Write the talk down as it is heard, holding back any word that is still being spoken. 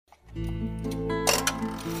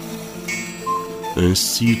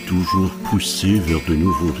ainsi toujours poussés vers de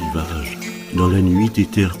nouveaux rivages. Dans la nuit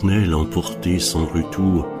éternelle emportée sans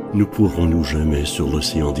retour, ne pourrons-nous jamais sur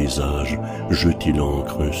l'océan des âges jeter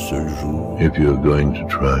l'ancre un seul jour? If you're going to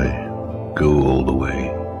try, go all the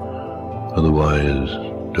way. Otherwise,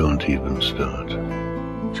 don't even start.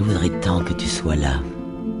 Je voudrais tant que tu sois là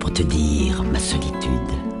pour te dire ma solitude,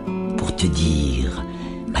 pour te dire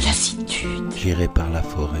ma lassitude. J'irai par la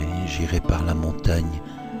forêt, j'irai par la montagne.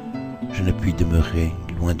 Je ne puis demeurer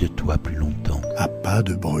loin de toi plus longtemps. À pas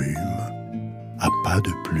de brume, à pas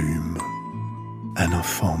de plume, un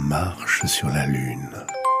enfant marche sur la lune.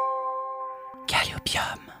 Calliopium.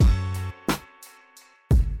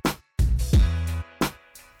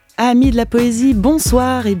 Amis de la poésie,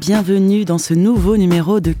 bonsoir et bienvenue dans ce nouveau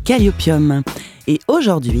numéro de Calliopium. Et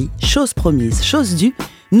aujourd'hui, chose promise, chose due,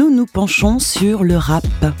 nous nous penchons sur le rap.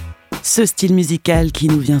 Ce style musical qui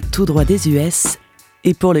nous vient tout droit des US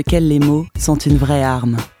et pour lequel les mots sont une vraie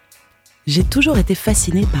arme. J'ai toujours été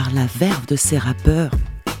fascinée par la verve de ces rappeurs.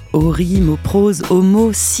 Aux rimes, aux proses, aux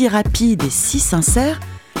mots si rapides et si sincères,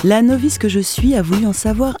 la novice que je suis a voulu en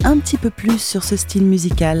savoir un petit peu plus sur ce style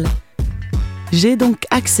musical. J'ai donc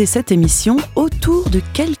axé cette émission autour de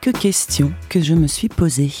quelques questions que je me suis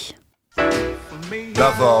posées. La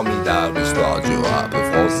formidable histoire du rap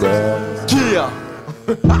français. Je tiens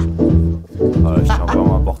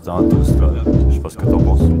vraiment à apporter un toast là. Je sais pas ce que t'en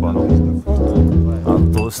penses ou pas, non. Un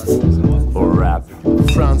toast au rap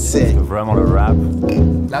Français. Vraiment le rap.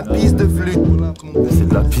 La piste de flûte. C'est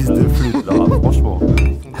de la piste de flûte, le rap, franchement.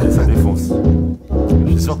 Ça défonce.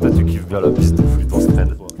 Je suis sûr que toi tu kiffes bien la piste de flûte en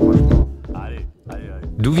spread. Allez.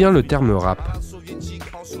 D'où vient le terme rap ?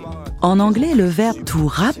 En anglais, le verbe to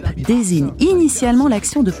rap désigne initialement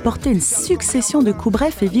l'action de porter une succession de coups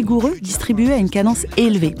brefs et vigoureux distribués à une cadence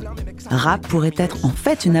élevée. Rap pourrait être en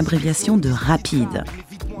fait une abréviation de rapide.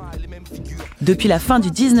 Depuis la fin du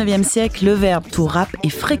 19e siècle, le verbe to rap est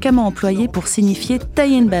fréquemment employé pour signifier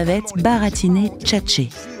tailler une bavette, baratiner, tchatcher.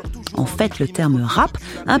 En fait, le terme rap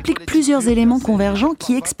implique plusieurs éléments convergents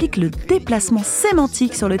qui expliquent le déplacement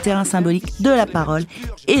sémantique sur le terrain symbolique de la parole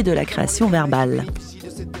et de la création verbale.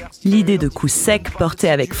 L'idée de coup sec porté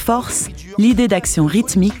avec force, l'idée d'action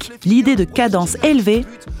rythmique, l'idée de cadence élevée,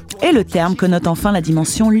 et le terme connote enfin la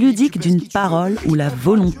dimension ludique d'une parole où la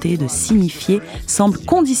volonté de signifier semble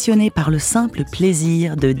conditionnée par le simple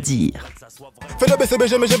plaisir de dire. Fais le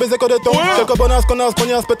BCBG mais j'ai baisé que des tons. Quelques bonasses, connasses,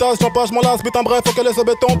 pognasses, pétasses, champagne, je m'en lasse. Putain bref, faut qu'elle est ce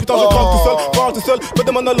béton. Putain je craque tout seul, parle tout seul. Fais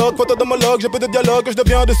des monologues, photo de monologue. J'ai peu de dialogue, je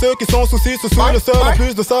deviens de ceux qui sont soucis. Ce sont le seul, en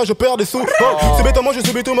plus de ça je perds des sous. Si bêtement je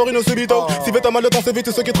subis tout, Morino subito. Si bête à mal de temps c'est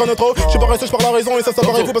vite ceux qui traînent trop. Je suis pas resté, je parle la raison et ça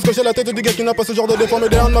paraît fou. Parce que j'ai la tête du gars qui n'a pas ce genre de défaut. Mais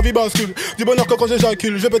derrière ma vie bascule, du bonheur que quand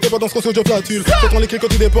j'éjacule. Je pétais pas dans ce que je flatule. C'est quand les clics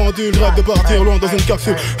tu des pendules. Rêve de partir loin dans une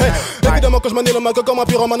capsule. Évidemment que je manie le mac comme un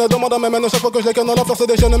pyromane. Demande à mes mains à chaque fois que je les canne. La force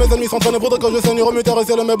des chaînes, mes ennemis s'entraînent. Faudrait que je saigne, remuter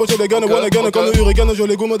et le mec, des guns, one again, comme le hurricane, je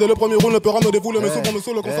les gomme dès le premier round, le peur à me défouler, mais souvent me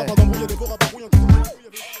saoule, le concert pas d'embrouiller, des faux rappeurs brouillants.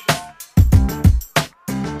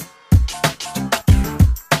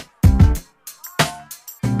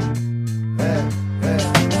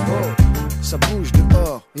 Ça bouge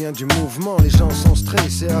dehors, rien du mouvement, les gens sont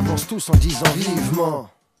stressés, avancent tous en disant vivement.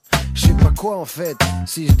 Je sais pas quoi en fait,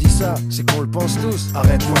 si je dis ça, c'est qu'on le pense tous.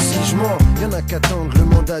 Arrête-moi si je mens, y'en a qu'attendre le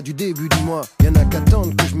mandat du début du mois. Y'en a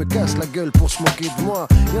qu'attendre que je me casse la gueule pour se moquer de moi.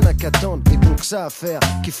 Y'en a qu'attendre des bons que ça à faire,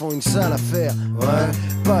 qui font une sale affaire. Ouais,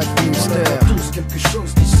 pas de mystère. On a tous quelque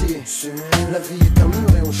chose d'ici. La vie est un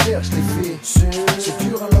mur et on cherche les filles. C'est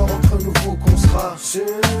dur alors entre nous faut qu'on sera.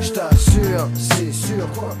 Je t'assure, c'est sûr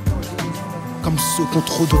quoi. Comme ceux qui ont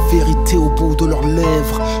trop de vérité au bout de leurs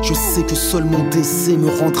lèvres. Je sais que seul mon décès me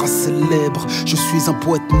rendra célèbre. Je suis un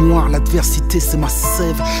poète noir, l'adversité c'est ma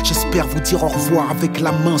sève. J'espère vous dire au revoir avec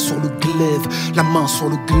la main sur le glaive. La main sur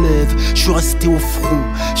le glaive, je suis resté au front.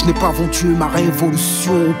 Je n'ai pas vendu ma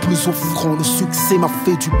révolution au plus offrant. Le succès m'a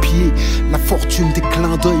fait du pied, la fortune des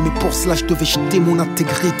clins d'œil. Mais pour cela je devais jeter mon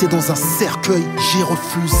intégrité dans un cercueil. J'ai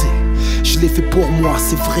refusé, je l'ai fait pour moi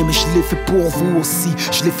c'est vrai. Mais je l'ai fait pour vous aussi,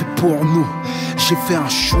 je l'ai fait pour nous. J'ai fait un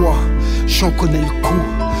choix, j'en connais le coup.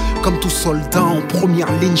 Comme tout soldat en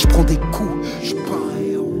première ligne, je prends des coups.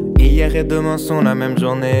 Hier et demain sont la même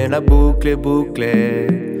journée, la boucle est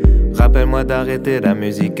bouclée. Rappelle-moi d'arrêter la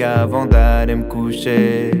musique avant d'aller me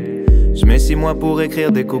coucher. Je mets 6 mois pour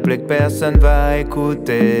écrire des couplets que personne va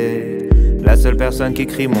écouter. La seule personne qui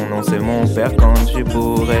crie mon nom c'est mon père quand je suis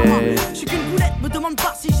bourré. Je suis qu'une boulette, me demande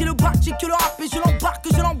pas si j'ai le bac. J'ai que le rap et je l'embarque,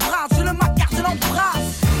 je l'embrasse. J'ai le macar, je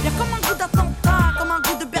l'embrasse. Y'a comme un goût d'attentat, comme un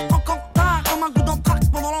goût de Bertrand Cantat, comme un goût d'entraque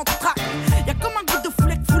pendant l'entraque. Y'a comme un goût de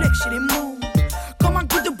foulec chez les mots, comme un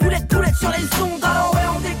goût de boulette sur les ondes. Alors ouais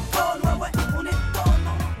on déconne, ouais on étonne.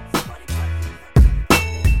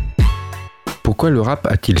 Pourquoi le rap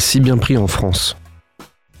a-t-il si bien pris en France ?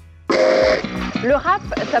 Le rap,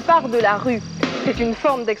 ça part de la rue. C'est une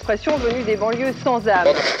forme d'expression venue des banlieues sans âme.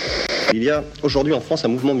 Il y a aujourd'hui en France un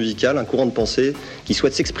mouvement musical, un courant de pensée qui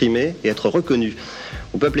souhaite s'exprimer et être reconnu.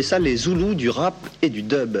 On peut appeler ça les Zoulous du rap et du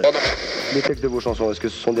dub. Les textes de vos chansons, est-ce que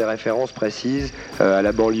ce sont des références précises à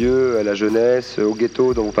la banlieue, à la jeunesse, au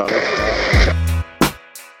ghetto dont vous parlez ?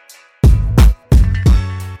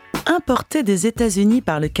 Importée des États-Unis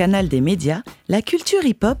par le canal des médias, la culture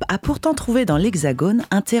hip-hop a pourtant trouvé dans l'Hexagone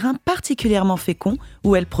un terrain particulièrement fécond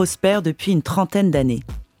où elle prospère depuis une trentaine d'années.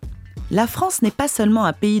 La France n'est pas seulement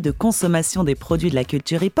un pays de consommation des produits de la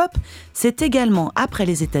culture hip-hop, c'est également, après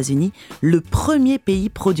les États-Unis, le premier pays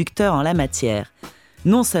producteur en la matière.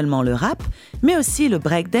 Non seulement le rap, mais aussi le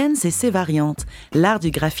breakdance et ses variantes, l'art du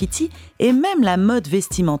graffiti et même la mode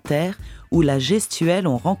vestimentaire, où la gestuelle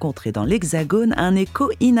ont rencontré dans l'Hexagone un écho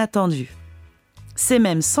inattendu. C'est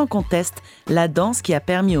même sans conteste la danse qui a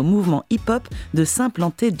permis au mouvement hip-hop de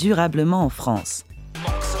s'implanter durablement en France.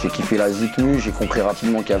 J'ai kiffé la Zikmu, j'ai compris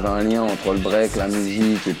rapidement qu'il y avait un lien entre le break, la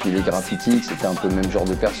musique et puis les graffitis, que c'était un peu le même genre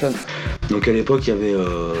de personnes. Donc à l'époque, il y avait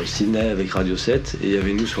Sydney avec Radio 7 et il y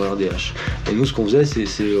avait nous sur RDH. Et nous, ce qu'on faisait,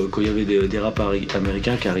 c'est quand il y avait des rappeurs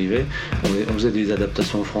américains qui arrivaient, on faisait des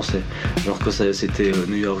adaptations en français. Genre quand c'était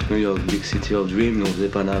New York, Big City of Dream, nous on faisait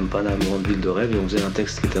Paname, grande ville de rêve, et on faisait un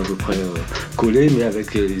texte qui était à peu près collé, mais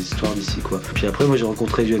avec les histoires d'ici, quoi. Puis après, moi j'ai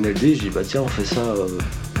rencontré UNLD, j'ai dit bah tiens, on fait ça...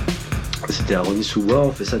 C'était à Rony-sous-Bois,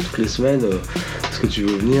 on fait ça toutes les semaines, est-ce que tu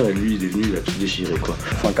veux venir ? Et lui, il est venu, il a tout déchiré, quoi.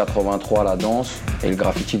 Fin 83, la danse, et le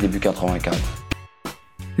graffiti début 84.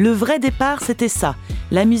 Le vrai départ, c'était ça.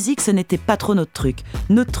 La musique, ce n'était pas trop notre truc.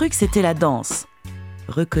 Notre truc, c'était la danse.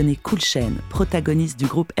 Reconnaît Cool Chain, protagoniste du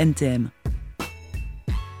groupe NTM.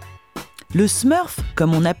 Le Smurf,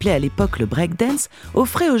 comme on appelait à l'époque le breakdance,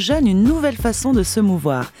 offrait aux jeunes une nouvelle façon de se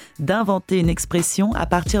mouvoir, d'inventer une expression à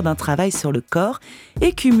partir d'un travail sur le corps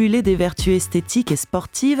et cumuler des vertus esthétiques et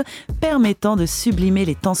sportives permettant de sublimer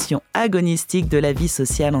les tensions agonistiques de la vie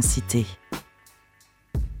sociale en cité.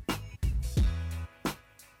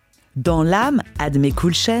 Dans l'âme, admet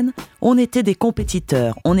Cool Chain, on était des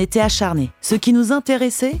compétiteurs, on était acharnés. Ce qui nous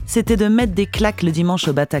intéressait, c'était de mettre des claques le dimanche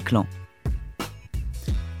au Bataclan.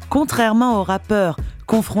 Contrairement aux rappeurs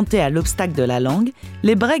confrontés à l'obstacle de la langue,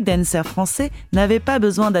 les breakdancers français n'avaient pas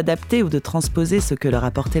besoin d'adapter ou de transposer ce que leur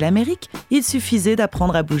apportait l'Amérique, il suffisait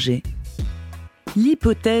d'apprendre à bouger.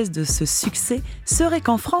 L'hypothèse de ce succès serait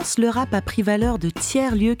qu'en France, le rap a pris valeur de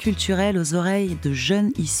tiers-lieux culturels aux oreilles de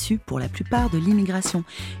jeunes issus pour la plupart de l'immigration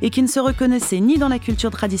et qui ne se reconnaissaient ni dans la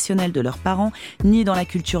culture traditionnelle de leurs parents, ni dans la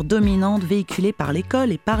culture dominante véhiculée par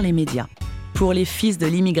l'école et par les médias. Pour les fils de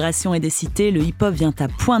l'immigration et des cités, le hip-hop vient à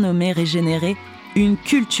point nommé régénérer une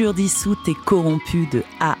culture dissoute et corrompue de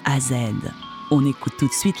A à Z. On écoute tout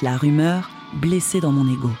de suite La Rumeur, Blessé dans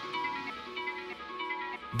mon ego.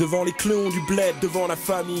 Devant les clowns du bled, devant la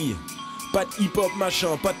famille. Pas de hip-hop machin,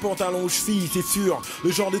 pas de pantalon aux chevilles, c'est sûr.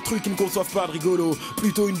 Le genre de truc qui ne conçoivent pas de rigolo.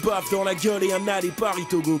 Plutôt une baffe dans la gueule et un aller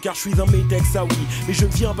Paris-Togo. Car je suis un métex, ah oui, mais je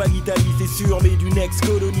ne viens pas d'Italie, c'est sûr. Mais d'une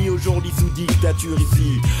ex-colonie aujourd'hui sous dictature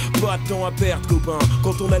ici. Pas de temps à perdre, copain.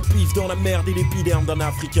 Quand on a le pif dans la merde et l'épiderme d'un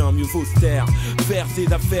Africain, mieux faut se taire. Faire ses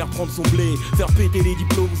affaires, prendre son blé. Faire péter les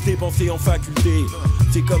diplômes, se dépenser en faculté.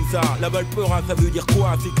 C'est comme ça, la Valpera, ça veut dire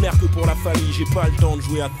quoi? C'est clair que pour la famille, j'ai pas le temps de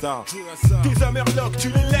jouer à ça. Tes amerlocs, tu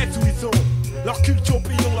les laisses où ils sont. Leur culture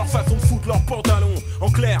pillon, leur façon de foutre leurs pantalons.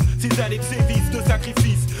 En clair, ces années de sévices, de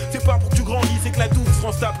sacrifices. C'est pas pour que tu grandisses et que la douce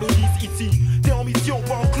France t'applaudisse ici. T'es en mission,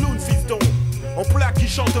 pas en clown, fiston. En plaque qui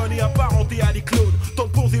chantonne et apparenté à des clones. Tant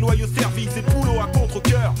de bons et loyaux services et de boulot à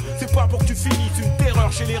contre-cœur. C'est pas pour que tu finisses une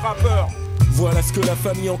terreur chez les rappeurs. Voilà ce que la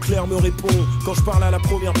famille en clair me répond quand je parle à la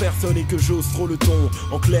première personne et que j'ose trop le ton.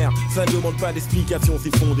 En clair, ça ne demande pas d'explication,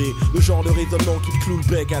 c'est fondé. Le genre de raisonnement qui te cloue le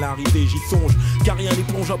bec à l'arrivée, j'y songe. Car rien n'est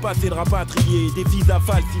plonge en passé de rapatrier. Des visas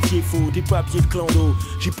falsifiés faux, des papiers de clando.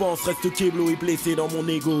 J'y pense, reste Keblo et blessé dans mon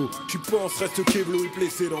ego. Tu penses, reste Keblo et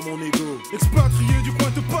blessé dans mon ego. Expatrié du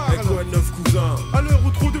coin te parle. Et quoi de neuf cousin? À l'heure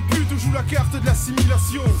où trop de putes jouent la carte de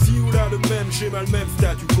l'assimilation. Ici ou là le même schéma, le même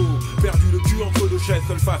statu quo. Perdu le cul entre deux chaises,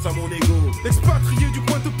 seul face à mon ego. Expatrié du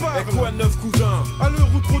coin te parle. Et quoi de neuf cousin? À l'heure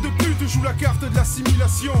où trop de putes jouent la carte de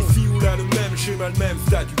l'assimilation. Ici ou là le même schéma, le même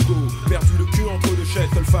statu quo. Perdu le cul entre deux chaises,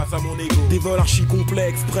 seul face à mon ego. Des vols archi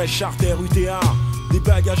complexes, presse charter UTA. Des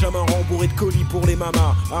bagages à main rembourrés de colis pour les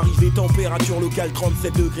mamas. Arrivée température locale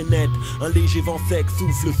 37 degrés net. Un léger vent sec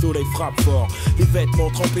souffle, le soleil frappe fort. Les vêtements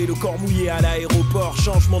trempés, le corps mouillé à l'aéroport.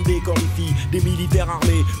 Changement de décor ici, des militaires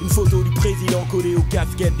armés. Une photo du président collée aux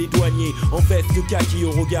casquettes des douaniers. En veste de kaki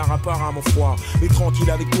au regard apparemment froid. Mais tranquille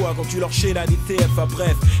avec toi quand tu leur chais la DCF à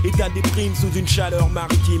bref. État des primes sous une chaleur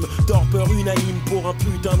maritime. Torpeur unanime pour un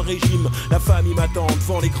putain de régime. La famille m'attend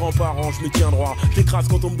devant les grands-parents, je me tiens droit. Je l'écrase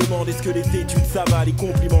quand on me demande est-ce que les études ça va. Les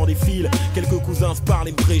compliments défilent, quelques cousins se parlent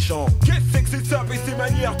et me prêchant. Qu'est-ce que c'est ça et ces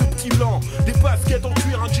manières de petits blancs? Des baskets en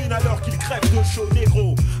cuir, un jean alors qu'ils crèvent de chaud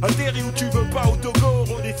négro. Atterris où tu veux pas au Togo,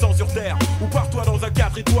 redescends sur terre. Ou pars-toi dans un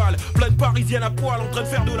 4 étoiles, plein de parisiennes à poil en train de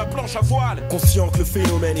faire de la planche à voile. Conscient que le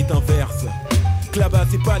phénomène est inverse. Que là-bas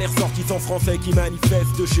c'est pas les ressortissants français qui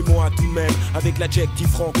manifestent de chez moi tout de même. Avec l'adjectif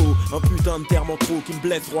franco, un putain de terme en trop qui me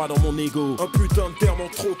blesse droit dans mon ego. Un putain de terme en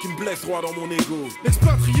trop qui me blesse droit dans mon ego.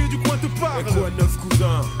 L'expatrié du coin te parle. Et quoi de neuf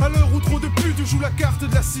cousin? À l'heure où trop de putes jouent la carte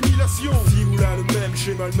de l'assimilation. Si ou là le même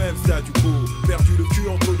schéma, le même statu quo. Perdu le cul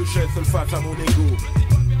entre deux chaises seul face à mon ego.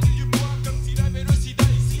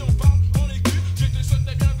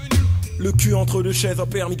 Le cul entre deux chaises, un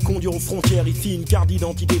permis de conduire aux frontières. Ici une carte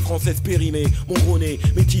d'identité française périmée. Mon gros nez,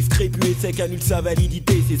 métif crépus et sec annule sa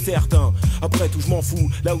validité, c'est certain. Après tout je m'en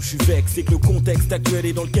fous, là où je suis vexe c'est que le contexte actuel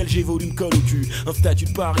et dans lequel j'évolue me colle au cul. Un statut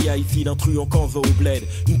de paria ici d'un truand canzo au bled.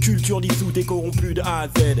 Une culture dissoute et corrompue de A à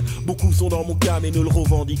Z. Beaucoup sont dans mon cas mais ne le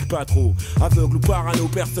revendiquent pas trop. Aveugle ou parano,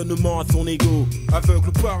 personne ne ment à son ego. Aveugle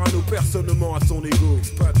ou parano, personne ne ment à son ego.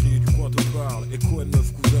 Expatrié du coin te parle, et quoi de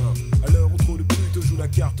neuf cousin? À l'heure où trop de putes jouent la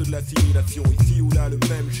carte de l'assimilation. Ici ou là le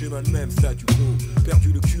même schéma, le même statu quo.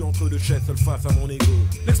 Perdu le cul entre deux chaises seul face à mon ego.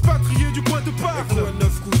 L'expatrié du coin te parle. Et quoi de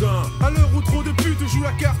neuf cousin? À l'heure où trop de putes jouent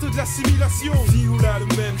la carte de l'assimilation. Ici ou là le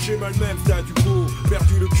même schéma, le même statu quo.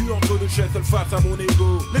 Perdu le cul entre deux chaises seul face à mon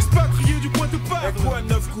ego. L'expatrié du coin te parle. Et quoi de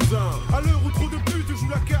neuf cousin? À l'heure où trop de putes jouent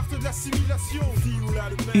la carte de l'assimilation. Ici ou là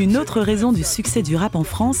le même. Une autre raison du succès du rap en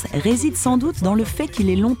France réside sans doute dans le fait qu'il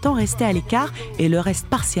est longtemps resté à l'écart, et le reste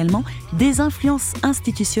partiellement, des influences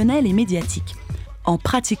institutionnelles et médiatiques. En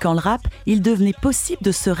pratiquant le rap, il devenait possible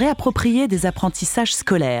de se réapproprier des apprentissages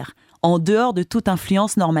scolaires, en dehors de toute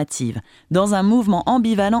influence normative. Dans un mouvement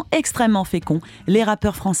ambivalent extrêmement fécond, les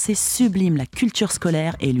rappeurs français subliment la culture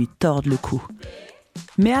scolaire et lui tordent le cou.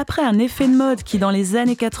 Mais après un effet de mode qui, dans les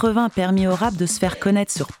années 80, permit au rap de se faire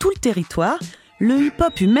connaître sur tout le territoire, le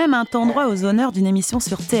hip-hop eut même un temps droit aux honneurs d'une émission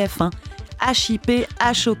sur TF1, HIP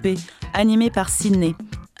HOP, animée par Sydney,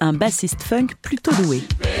 un bassiste funk plutôt doué.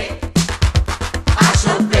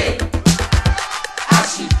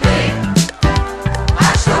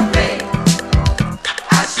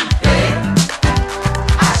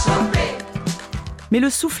 Mais le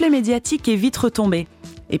soufflet médiatique est vite retombé.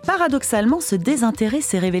 Et paradoxalement, ce désintérêt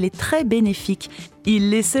s'est révélé très bénéfique.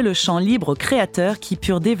 Il laissait le champ libre aux créateurs qui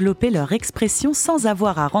purent développer leur expression sans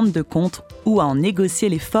avoir à rendre de compte ou à en négocier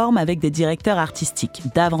les formes avec des directeurs artistiques,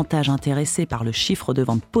 davantage intéressés par le chiffre de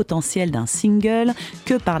vente potentiel d'un single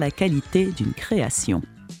que par la qualité d'une création.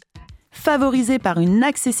 Favorisée par une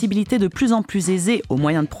accessibilité de plus en plus aisée aux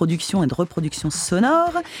moyens de production et de reproduction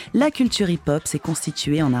sonore, la culture hip-hop s'est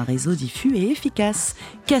constituée en un réseau diffus et efficace.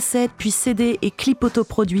 Cassettes, puis CD et clips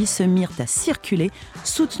autoproduits se mirent à circuler,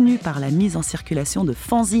 soutenus par la mise en circulation de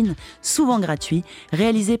fanzines, souvent gratuits,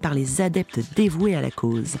 réalisés par les adeptes dévoués à la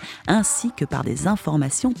cause, ainsi que par des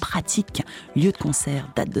informations pratiques, lieux de concert,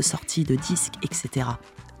 dates de sortie de disques, etc.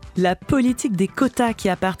 La politique des quotas qui,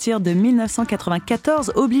 à partir de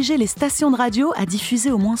 1994, obligeait les stations de radio à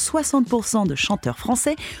diffuser au moins 60% de chanteurs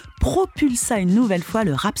français, propulsa une nouvelle fois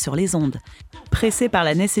le rap sur les ondes. Pressés par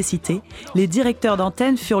la nécessité, les directeurs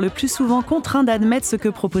d'antenne furent le plus souvent contraints d'admettre ce que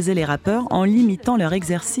proposaient les rappeurs en limitant leur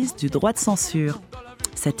exercice du droit de censure.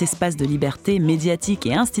 Cet espace de liberté médiatique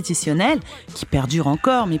et institutionnelle, qui perdure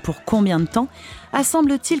encore, mais pour combien de temps, a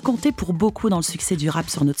semble-t-il compté pour beaucoup dans le succès du rap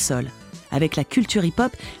sur notre sol. Avec la culture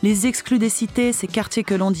hip-hop, les exclus des cités, ces quartiers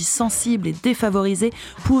que l'on dit sensibles et défavorisés,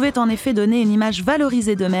 pouvaient en effet donner une image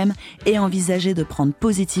valorisée d'eux-mêmes et envisager de prendre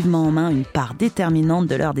positivement en main une part déterminante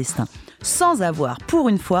de leur destin, sans avoir, pour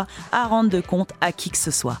une fois, à rendre de compte à qui que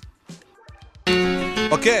ce soit.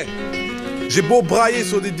 Ok, j'ai beau brailler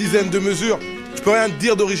sur des dizaines de mesures, je peux rien te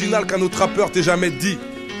dire d'original qu'un autre rappeur t'ait jamais dit.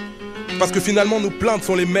 Parce que finalement, nos plaintes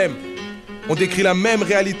sont les mêmes. On décrit la même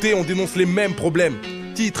réalité, on dénonce les mêmes problèmes.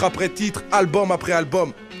 Titre après titre, album après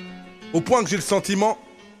album. Au point que j'ai le sentiment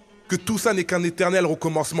que tout ça n'est qu'un éternel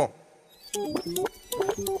recommencement.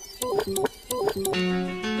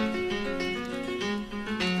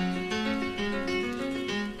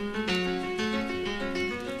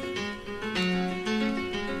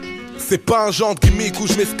 C'est pas un gendre qui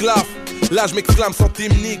m'écoute, je m'esclave. Là je m'exclame sans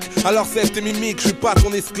timnique. Alors cesse tes mimiques, je suis pas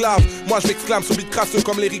ton esclave. Moi je m'exclame sur beat crasseux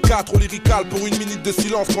comme l'Erika. Trop lyrical pour une minute de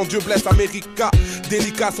silence quand Dieu blesse America.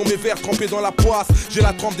 Délicats sont mes vers trempés dans la poisse. J'ai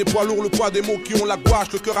la trempe des poids lourds, le poids des mots qui ont la gouache.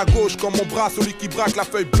 Le cœur à gauche comme mon bras, celui qui braque la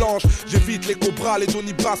feuille blanche. J'évite les cobras, les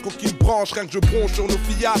Donny Brasco qui me branchent. Rien que je bronche sur nos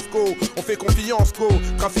fiascos. On fait confiance co.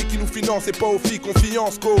 Trafic qui nous finance et pas aux filles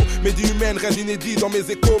confiance co. Médie humaine, rien d'inédit dans mes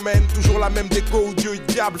échos man. Toujours la même déco où Dieu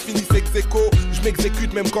et diable finissent ex aequo. Je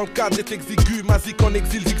m'exécute même quand le cadre est exigu. Mazik en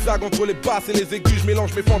exil, zigzag entre les basses et les aigus. Je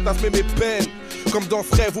mélange mes fantasmes et mes peines. Comme dans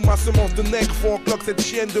ce rêve où ma semence de nègre font en cloque cette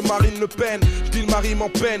chienne de Marine Le Pen. Je dis le mari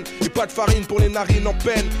m'empenne et pas de farine pour les narines en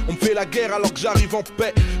peine. On me fait la guerre alors que j'arrive en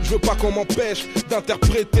paix. Je veux pas qu'on m'empêche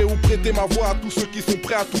d'interpréter ou prêter ma voix à tous ceux qui sont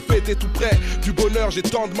prêts à tout péter tout près du bonheur. J'ai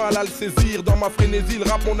tant de mal à le saisir. Dans ma frénésie, le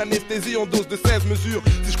rap mon anesthésie en dose de 16 mesures.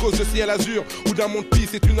 Si je cause de ciel azur ou d'un monde pis,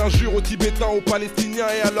 c'est une injure aux Tibétains, aux Palestiniens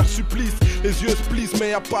et à leur supplice. Les yeux se plissent mais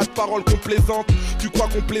y a pas de parole complaisante. Tu crois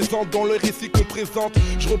qu'on plaisante dans le récit qu'on présente.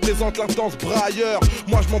 Je représente l'intense brailleur.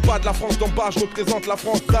 Moi je m'en bats de la France d'en bas, je représente la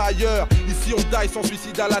France d'ailleurs. Ici on die sans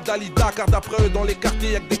suicide à la Dalida. Car d'après eux dans les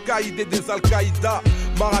quartiers y'a que des caïds et des Al-Qaïda.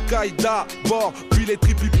 Maracaida, bord, puis les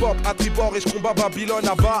trip hip-hop à tribord. Et je combat Babylone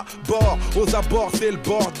à bas, bord. Aux abords c'est le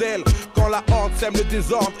bordel. Quand la horde sème le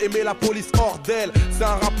désordre et met la police hors d'elle. C'est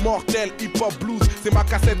un rap mortel, hip-hop blues. C'est ma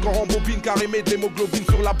cassette qu'on rembobine car émet de l'hémoglobine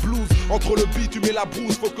sur la blouse. Entre le beat tu mets la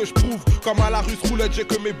brousse, faut que je prouve. Comme à la russe roulette j'ai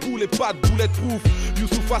que mes boules et pas de bulletproof.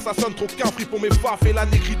 Youssoufa ça sonne trop qu'un free pour mes faf. Et la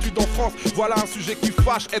négritude en France, voilà un sujet qui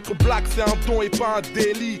fâche. Être black c'est un don et pas un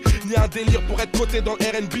délit. Ni un délire pour être coté dans le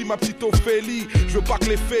R&B ma petite Ophélie. Je veux pas que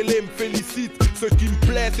les fêlés me félicitent. Ce qui me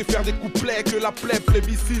plaît c'est faire des couplets que la plaie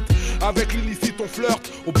plébiscite. Avec l'illicite on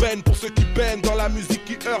flirte, au ben pour ceux qui peinent. Dans la musique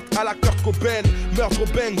qui heurte à la Kurt Cobain. Meurtre au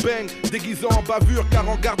bang bang, déguisé en bavure. Car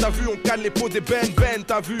en garde à vue on cale les pots des ben.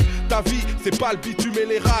 T'as vu, ta vie c'est pas le bitume et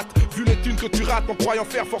les rats. Vu les thunes que tu rates en croyant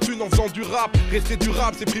faire fortune en faisant du rap. Rester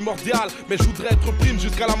durable c'est primordial. Mais je voudrais être prime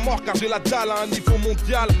jusqu'à la mort car j'ai la dalle à un niveau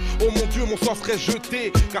mondial. Oh mon Dieu mon sang serait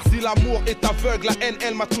jeté. Car si l'amour est aveugle, la haine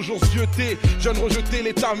elle m'a toujours zioté. Jeune rejeté,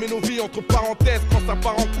 l'état met nos vies entre parenthèses. Quand ça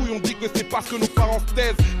part en couille on dit que c'est parce que nos parents se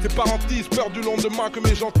taisent. C'est parentise, peur du lendemain que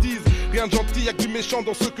mes gens disent. Rien de gentil, y'a que du méchant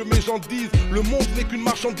dans ce que mes gens disent. Le monde n'est qu'une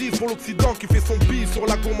marchandise pour l'Occident qui fait son bise sur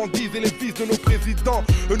la gourmandise et les vices de nos présidents.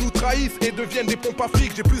 Eux nous trahissent et deviennent des pompes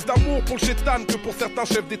afriques. J'ai plus d'amour pour le chétan que pour certains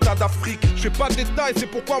chefs d'état d'Afrique. Je fais pas de détails, c'est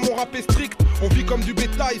pourquoi mon rap est strict. On vit comme du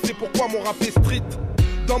bétail, c'est pourquoi mon rap est street.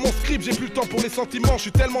 Dans mon script, j'ai plus le temps pour les sentiments. Je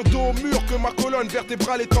suis tellement dos au mur que ma colonne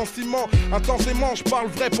vertébrale est en ciment. Intensément, je parle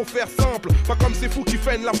vrai pour faire simple. Pas comme ces fous qui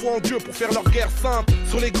feignent la foi en Dieu pour faire leur guerre sainte.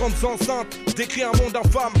 Sur les grandes enceintes, décrit un monde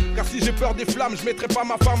infâme. Car si j'ai peur des flammes, je mettrai pas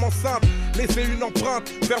ma femme enceinte. Laisser une empreinte,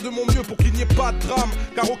 faire de mon mieux pour qu'il n'y ait pas de drame.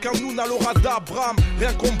 Car aucun de nous n'a l'aura d'Abraham.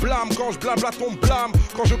 Rien qu'on blâme, quand je blabla ton blâme.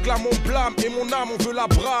 Quand je clame mon blâme et mon âme on veut la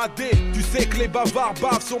brader. Tu sais que les bavards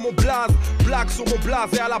bavent sur mon blaze. Blague sur mon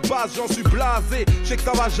blaze et à la base j'en suis blasé. Je sais que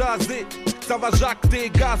ça va jaser, ça va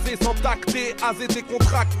jacter, gazer sans tacter, aser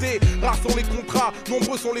décontracté. Rares sont les contrats,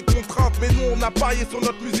 nombreux sont les contraintes. Mais nous on a parié sur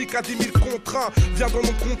notre musique à 10 000 contraints. Viendront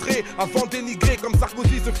nous contrer avant d'énigrer. Comme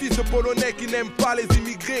Sarkozy, ce fils de Polonais qui n'aime pas les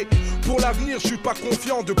immigrés. Pour l'avenir je suis pas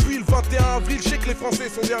confiant. Depuis le 21 avril, je sais que les Français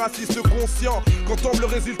sont des racistes conscients. Quand tombe le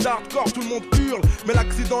résultat hardcore, tout le monde hurle. Mais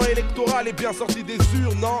l'accident électoral est bien sorti des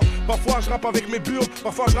urnes, non. Parfois je rappe avec mes burnes,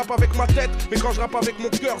 parfois je rappe avec ma tête. Mais quand je rappe avec mon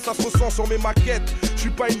cœur, ça se ressent sur mes maquettes. Je suis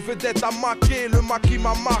pas une vedette à maquer, le maquis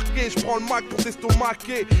m'a marqué. Je prends le mic pour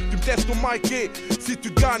t'estomaquer, tu me testomaquer. Si tu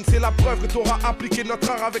gagnes, c'est la preuve que t'auras appliqué notre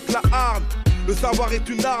art avec la hargne. Le savoir est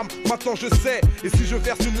une arme, maintenant je sais. Et si je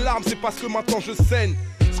verse une larme, c'est parce que maintenant je saigne.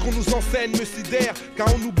 Ce qu'on nous enseigne me sidère, car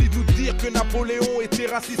on oublie de nous dire que Napoléon était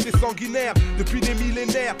raciste et sanguinaire. Depuis des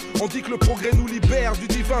millénaires, on dit que le progrès nous libère du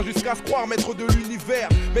divin jusqu'à se croire maître de l'univers.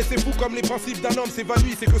 Mais c'est fou comme les principes d'un homme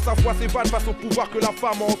s'évanouissent, c'est que sa foi s'évade face au pouvoir que la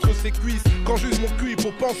femme a entre ses cuisses. Quand j'use mon cul, il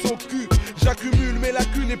faut penser au cul. J'accumule mes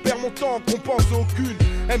lacunes et perds mon temps qu'on pense aucune.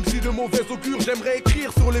 MC de mauvais augure, j'aimerais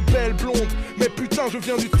écrire sur les belles blondes. Mais putain, je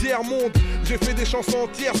viens du tiers-monde. J'ai fait des chansons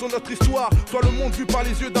entières sur notre histoire. Soit le monde vu par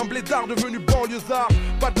les yeux d'un blédard devenu banlieusard.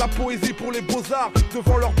 Pas de la poésie pour les beaux-arts.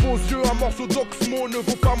 Devant leurs beaux yeux, un morceau d'Oxmo ne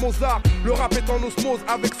vaut pas Mozart. Le rap est en osmose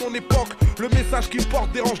avec son époque. Le message qu'il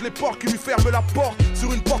porte dérange les porcs qui lui ferment la porte.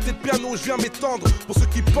 Sur une portée de piano, je viens m'étendre. Pour ceux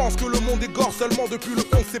qui pensent que le monde est gore seulement depuis le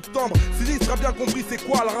 11 septembre. Sinistre a bien compris c'est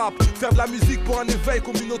quoi le rap. Faire de la musique pour un éveil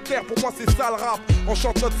communautaire, pour moi c'est ça le rap. On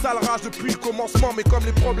chante notre sale rage depuis le commencement. Mais comme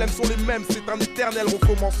les problèmes sont les mêmes, c'est un éternel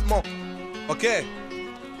recommencement. Ok,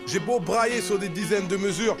 j'ai beau brailler sur des dizaines de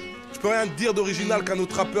mesures, je peux rien te dire d'original qu'un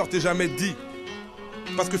autre rappeur t'ait jamais dit.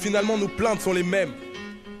 Parce que finalement nos plaintes sont les mêmes.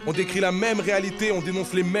 On décrit la même réalité, on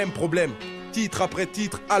dénonce les mêmes problèmes. titre après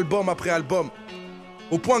titre, album après album.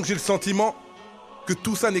 Au point que j'ai le sentiment que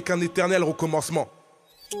tout ça n'est qu'un éternel recommencement.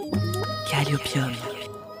 Calliopium.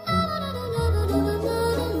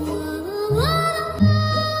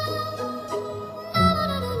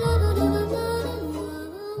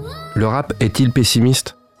 Le rap est-il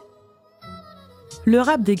pessimiste ? Le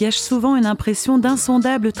rap dégage souvent une impression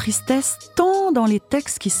d'insondable tristesse, tant dans les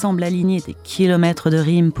textes qui semblent aligner des kilomètres de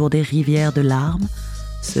rimes pour des rivières de larmes,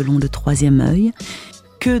 selon le troisième œil,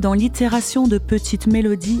 que dans l'itération de petites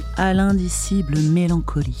mélodies à l'indicible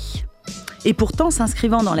mélancolie. Et pourtant,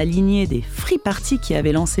 s'inscrivant dans la lignée des free parties qui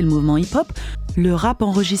avaient lancé le mouvement hip-hop, le rap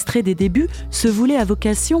enregistré des débuts se voulait à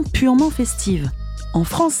vocation purement festive. En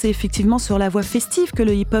France, c'est effectivement sur la voie festive que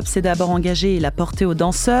le hip-hop s'est d'abord engagé. Il a porté aux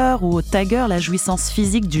danseurs ou aux taggeurs la jouissance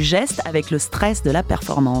physique du geste avec le stress de la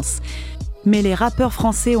performance. Mais les rappeurs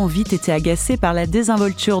français ont vite été agacés par la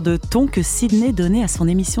désinvolture de ton que Sydney donnait à son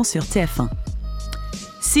émission sur TF1.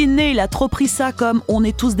 Sydney, il a trop pris ça comme « on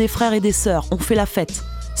est tous des frères et des sœurs, on fait la fête ».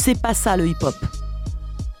 C'est pas ça le hip-hop.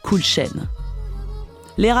 Cool chaîne.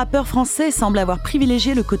 Les rappeurs français semblent avoir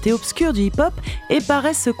privilégié le côté obscur du hip-hop et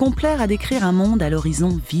paraissent se complaire à décrire un monde à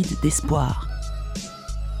l'horizon vide d'espoir.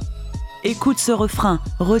 Écoute ce refrain,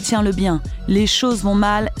 retiens-le bien. Les choses vont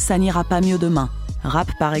mal, ça n'ira pas mieux demain.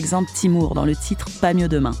 Rappe par exemple Timour dans le titre Pas mieux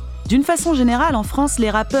demain. D'une façon générale, en France,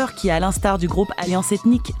 les rappeurs qui, à l'instar du groupe Alliance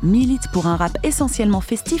Ethnique, militent pour un rap essentiellement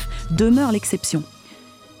festif, demeurent l'exception.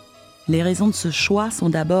 Les raisons de ce choix sont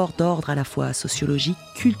d'abord d'ordre à la fois sociologique,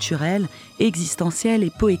 culturel, existentiel et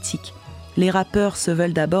poétique. Les rappeurs se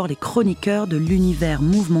veulent d'abord les chroniqueurs de l'univers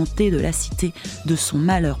mouvementé de la cité, de son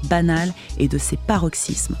malheur banal et de ses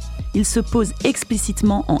paroxysmes. Ils se posent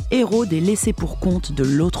explicitement en héros des laissés pour compte de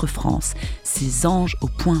l'autre France, ces anges au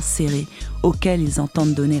poing serré auxquels ils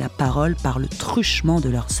entendent donner la parole par le truchement de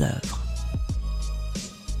leurs œuvres.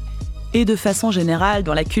 Et de façon générale,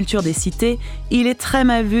 dans la culture des cités, il est très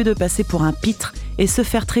mal vu de passer pour un pitre et se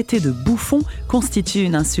faire traiter de bouffon constitue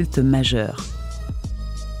une insulte majeure.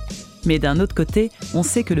 Mais d'un autre côté, on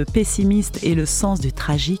sait que le pessimiste et le sens du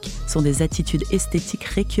tragique sont des attitudes esthétiques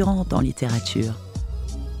récurrentes en littérature.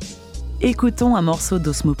 Écoutons un morceau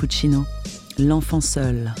d'Osmo Puccino, L'enfant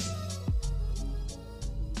seul.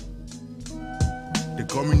 T'es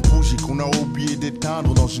comme une bougie qu'on a oublié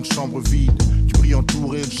d'éteindre dans une chambre vide. Tu brilles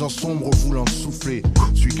entouré de gens sombres voulant souffler.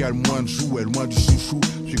 Celui qui a le moins de jouets, loin du chouchou.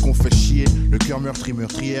 Celui qu'on fait chier, le cœur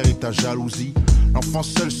meurtrière et ta jalousie. L'enfant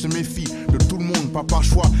seul se méfie de tout le monde, pas par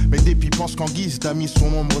choix, mais dépit pense qu'en guise d'amis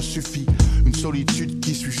son ombre suffit. Une solitude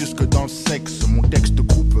qui suit jusque dans le sexe. Mon texte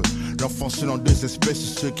coupe l'enfant seul en deux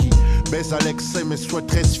espèces. Ceux qui baisent à l'excès mais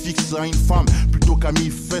souhaiteraient se fixer à une femme plutôt qu'à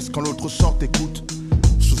mille fesses quand l'autre sort écoute.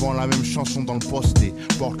 Souvent la même chanson dans le poste et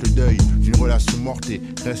porte le deuil d'une relation morte et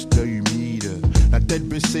reste l'œil humide. La tête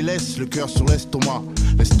baissée laisse le cœur sur l'estomac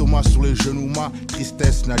sur les genoux, ma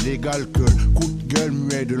tristesse n'a d'égal que le coup de gueule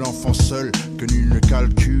muet de l'enfant seul que nul ne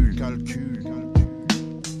calcule.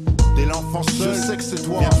 T'es l'enfant seul, je sais que c'est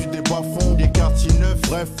toi. Viens-tu des bas-fonds, des quartiers neufs,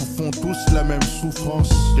 bref, au fond tous la même souffrance.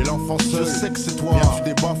 T'es l'enfant seul, je sais que c'est toi. Viens-tu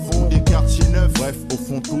des bas-fonds, des quartiers neufs, bref, au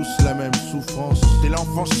fond tous la même souffrance. T'es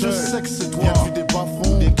l'enfant seul, je sais que c'est toi. Viens-tu des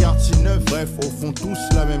bas-fonds, des quartiers neufs, bref, au fond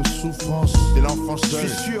tous la même souffrance. T'es l'enfant seul, je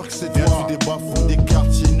suis sûr que c'est toi. Viens-tu des bas-fonds, des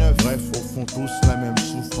quartiers neufs, bref, au fond tous la même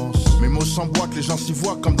souffrance. Mes mots s'emboîtent, les gens s'y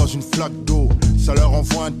voient comme dans une flaque d'eau. Ça leur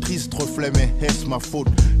envoie un triste reflet, mais est-ce ma faute?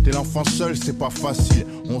 T'es l'enfant seul, c'est pas facile,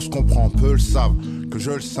 on se comprend, peu le savent. Que je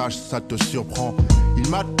le sache, ça te surprend. Il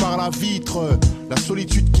mate par la vitre, la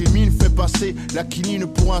solitude qui mine fait passer la quinine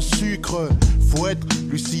pour un sucre. Faut être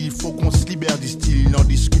lucide, il faut qu'on se libère, disent-ils, ils n'en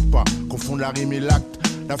discutent pas. Confondent la rime et l'acte,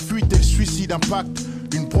 la fuite et le suicide impact.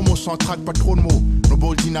 Une promo sans trac, pas trop de mots.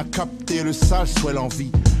 Nobody n'a capté le sage, soit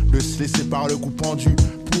l'envie de se laisser par le coup pendu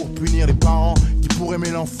pour punir les parents qui pour aimer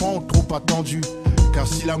l'enfant trop attendu. Car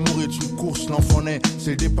si l'amour est une course, l'enfant naît,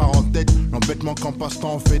 c'est le départ en tête. L'embêtement qu'en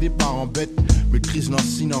passe-temps on fait des parents bêtes. Maîtrise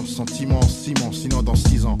lancinant, sentiment en ciment. Sinon dans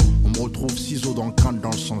 6 ans, on me retrouve ciseaux dans le crâne,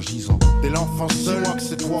 dans le sang gisant. T'es l'enfant seul, dis-moi que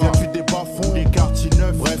c'est toi. Viens-tu des bas-fonds, des quartiers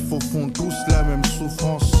neufs, bref au fond tous la même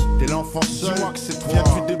souffrance. T'es l'enfant seul, dis-moi que c'est toi.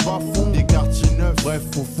 Viens-tu des bas-fonds, des quartiers neufs, bref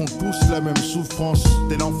au fond tous la même souffrance.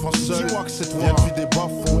 T'es l'enfant seul, dis-moi que c'est toi. Viens-tu des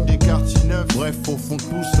bas-fonds, des quartiers neufs, bref au fond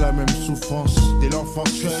tous la même souffrance. T'es l'enfant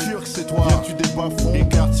seul, je suis sûr que c'est toi. Viens-tu des bas-fonds, des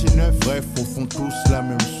quartiers neufs, bref au fond tous la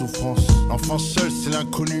même souffrance. L'enfant seul, c'est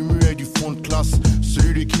l'inconnu muet du fond de classe.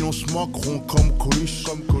 Celui de qui l'on se moque rond comme Coluche.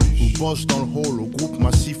 Ou bosse dans le hall au groupe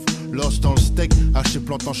massif. Lost dans le steak, haché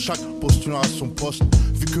plantant chaque postulant à son poste.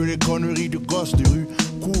 Vu que les conneries de gosses de rue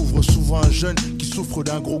couvre souvent un jeune qui souffre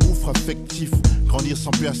d'un gros gouffre affectif. Grandir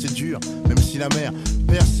sans père c'est dur, même si la mère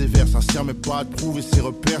persévère, sincère mais pas à trouver ses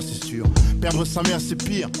repères c'est sûr. Perdre sa mère c'est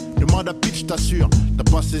pire, demande à Pitch t'assure.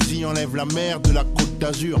 T'as pas saisi, enlève la mer de la Côte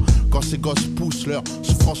d'Azur. Quand ces gosses poussent leur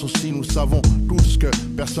souffrance aussi, nous savons tous que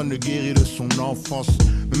personne ne guérit de son enfance.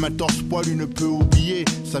 Même un torse poilu ne peut oublier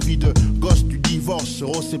sa vie de gosse du divorce.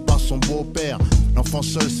 Oh c'est pas son beau-père, l'enfant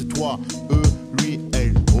seul c'est toi, eux, lui,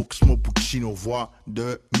 elle. Oxmo Puccino, voix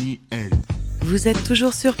de Miel. Vous êtes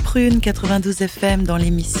toujours sur Prune 92 FM dans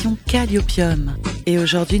l'émission Calliopium. Et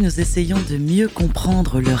aujourd'hui, nous essayons de mieux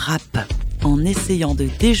comprendre le rap en essayant de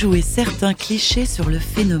déjouer certains clichés sur le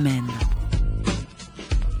phénomène.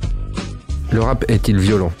 Le rap est-il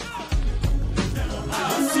violent ?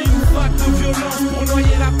 De violence pour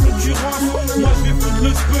noyer la concurrence. Moi je vais foutre le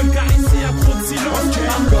spell car ici y'a trop de silence.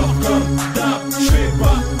 Encore comme d'hab, je fais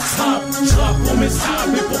pas rap, je rappe pour mes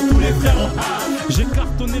sables et pour tous les frères en rap. J'ai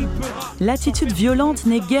cartonné le peur. L'attitude violente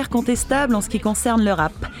n'est guère contestable en ce qui concerne le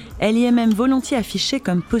rap. Elle y est même volontiers affichée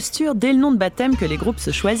comme posture dès le nom de baptême que les groupes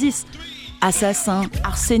se choisissent. Assassin,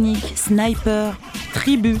 arsenic, sniper,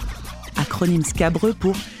 tribu. Acronyme scabreux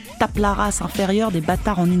pour tape la race inférieure des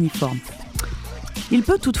bâtards en uniforme. Il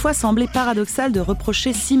peut toutefois sembler paradoxal de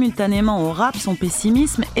reprocher simultanément au rap son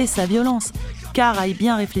pessimisme et sa violence, car à y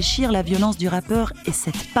bien réfléchir, la violence du rappeur est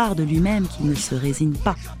cette part de lui-même qui ne se résigne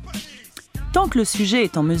pas. Tant que le sujet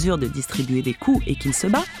est en mesure de distribuer des coups et qu'il se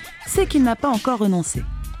bat, c'est qu'il n'a pas encore renoncé.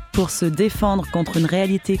 Pour se défendre contre une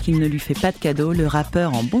réalité qui ne lui fait pas de cadeau, le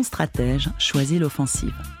rappeur en bon stratège choisit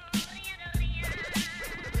l'offensive.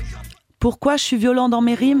 Pourquoi je suis violent dans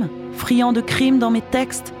mes rimes, friand de crimes dans mes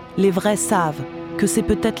textes ? Les vrais savent que c'est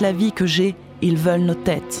peut-être la vie que j'ai, ils veulent nos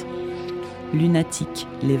têtes. Lunatique,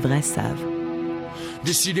 les vrais savent.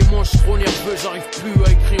 Décidément, je suis trop nerveux, j'arrive plus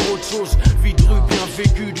à écrire autre chose. Vie de rue, bien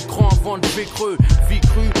vécu, du cran avant de creux. Vie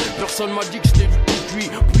crue, personne m'a dit que j'étais du tout cuit.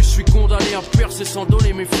 Plus je suis condamné à percer sans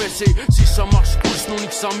donner mes fesses. Et si ça marche cool, sinon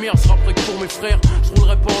nique sa mère, sera prêt que pour mes frères. Je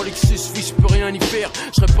roulerai pas en Lexus, fils, peux rien y faire.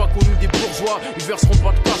 Je serai pas connu des bourgeois, ils verseront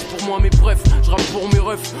pas de cash pour moi. Mais bref, je rappe pour mes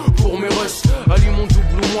refs, pour mes russes. Ali mon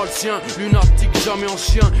double ou moi le sien, lunatique, jamais en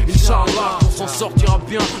chien. Inch'Allah, on s'en sortira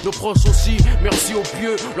bien. Nos proches aussi, merci aux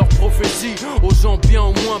pieux, leurs prophéties. Aux gens bien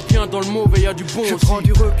ou moins bien, dans le mauvais y'a du bon je aussi. prends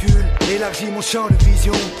du recul, élargis mon champ de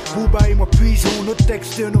vision. Booba et moi puisons nos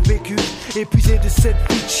textes et nos vécus. Épuisés de cette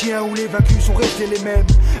vie de chien où les vaincus sont restés les mêmes.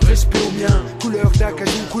 Respect au mien, couleur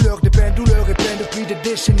d'acajou, couleur de peine, douleur et peine depuis des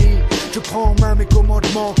décennies. Je prends en main mes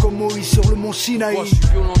commandements comme Moïse sur le mont Sinaï. Moi je suis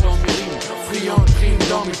violent dans mes rimes, friand de crimes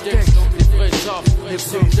dans mes textes. Les vrais savent, les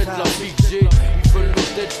vrais peut-être la vie que j'ai. Ils veulent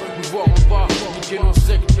nos têtes, nous voir en bas, niquer nos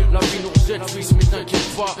sectes. La vie nous rejette, fils, mais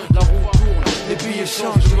t'inquiète pas, la roue tourne, les billets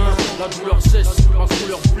changent de main. La douleur cesse, ma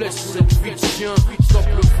couleur blesse, cette vie de chien. Stop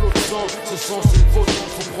le flot de sang, ce sang c'est le vôtre.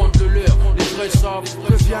 Faut prendre de l'air, les vrais savent.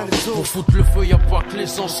 Reviens les autres. Pour foutre le feu, y'a pas que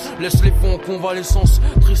l'essence. Laisse les fonds en convalescence.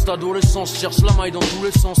 Triste adolescence, cherche la maille dans tous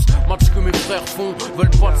les sens. Match que mes frères font, veulent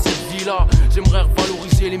pas de cette vie-là. J'aimerais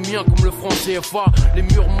revaloriser les miens comme le franc CFA. Les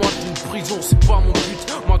murs moites d'une prison, c'est pas mon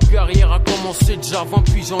but. Ma carrière a commencé déjà 20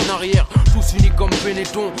 piges en arrière. Tous unis comme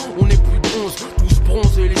Benetton, on est plus de 11. Tous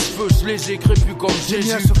bronzés, les cheveux je les ai crépus comme Jésus.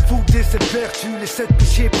 Les miens se foutent des 7 vertus, les 7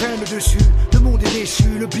 péchés prennent le dessus. Le monde est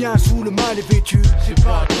déchu, le bien sous le mal est vêtu. J'ai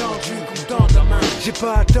pas attendu qu'on tende la main. J'ai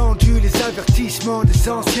pas attendu les avertissements des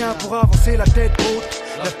anciens pour avancer la tête haute.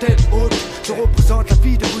 La tête haute, je représente la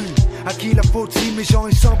vie de rue. À qui la faute si mes gens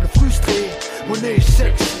ils semblent frustrés. Monnaie et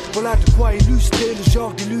sexe, voilà de quoi illustrer le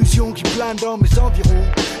genre d'illusion qui plane dans mes environs.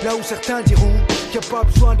 Là où certains diront qu'il n'y a pas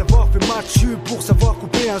besoin d'avoir fait match pour savoir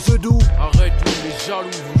couper un œuf doux. Arrête les jaloux,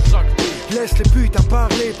 vous actez. Laisse les putains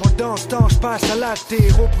parler, pendant ce temps je passe à l'acte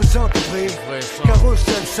et représente le vrai, car eux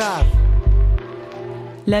seuls savent.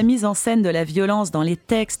 La mise en scène de la violence dans les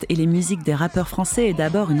textes et les musiques des rappeurs français est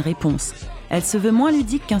d'abord une réponse. Elle se veut moins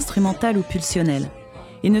ludique qu'instrumentale ou pulsionnelle.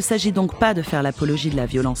 Il ne s'agit donc pas de faire l'apologie de la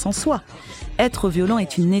violence en soi. Être violent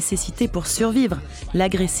est une nécessité pour survivre.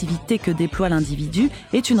 L'agressivité que déploie l'individu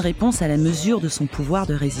est une réponse à la mesure de son pouvoir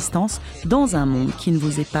de résistance dans un monde qui ne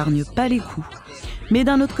vous épargne pas les coups. Mais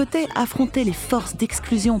d'un autre côté, affronter les forces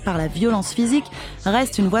d'exclusion par la violence physique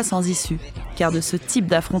reste une voie sans issue. Car de ce type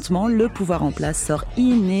d'affrontement, le pouvoir en place sort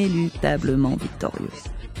inéluctablement victorieux.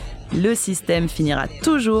 Le système finira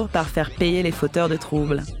toujours par faire payer les fauteurs de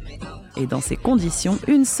troubles. Et dans ces conditions,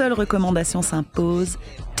 une seule recommandation s'impose,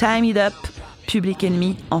 Time It Up, Public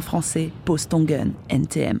Enemy, en français, pose ton gun,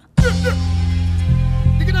 NTM.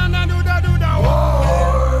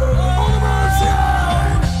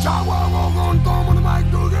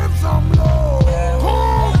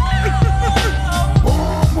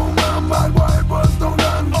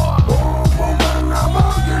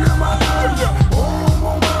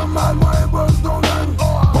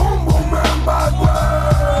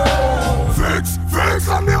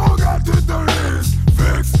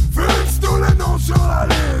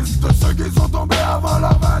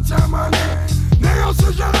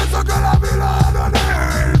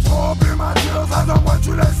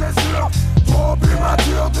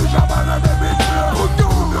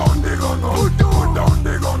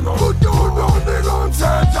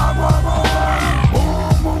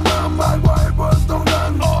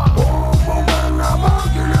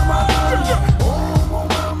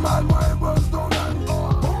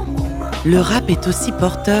 le rap est aussi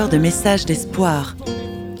porteur de messages d'espoir.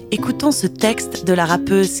 Écoutons ce texte de la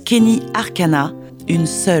rappeuse Kenny Arcana, Une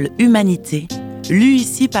seule humanité, lu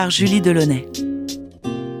ici par Julie Delaunay.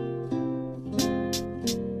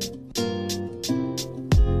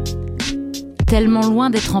 Tellement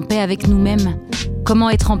loin d'être en paix avec nous-mêmes,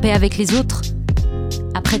 comment être en paix avec les autres ?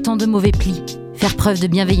 Après tant de mauvais plis, faire preuve de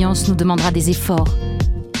bienveillance nous demandera des efforts.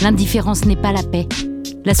 L'indifférence n'est pas la paix.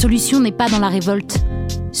 La solution n'est pas dans la révolte.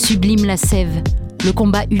 Sublime la sève, le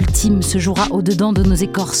combat ultime se jouera au-dedans de nos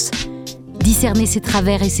écorces. Discerner ses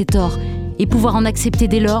travers et ses torts, et pouvoir en accepter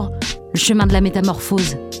dès lors, le chemin de la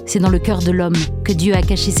métamorphose, c'est dans le cœur de l'homme que Dieu a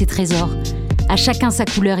caché ses trésors. À chacun sa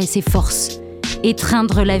couleur et ses forces.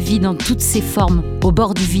 Étreindre la vie dans toutes ses formes, au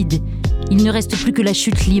bord du vide. Il ne reste plus que la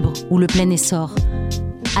chute libre ou le plein essor.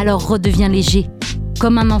 Alors redeviens léger,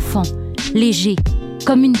 comme un enfant, léger,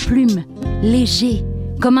 comme une plume, léger,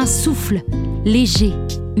 comme un souffle, léger,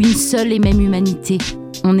 une seule et même humanité.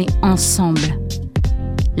 On est ensemble.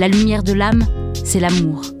 La lumière de l'âme, c'est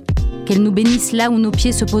l'amour. Qu'elle nous bénisse là où nos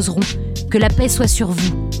pieds se poseront. Que la paix soit sur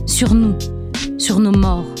vous, sur nous, sur nos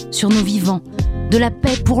morts, sur nos vivants. De la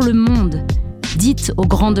paix pour le monde. Dites aux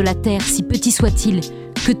grands de la terre, si petits soient-ils,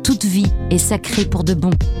 que toute vie est sacrée pour de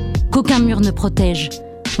bon. Qu'aucun mur ne protège.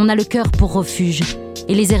 On a le cœur pour refuge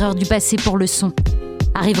et les erreurs du passé pour leçon.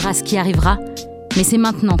 Arrivera ce qui arrivera, mais c'est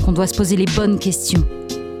maintenant qu'on doit se poser les bonnes questions.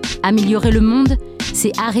 Améliorer le monde,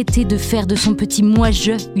 c'est arrêter de faire de son petit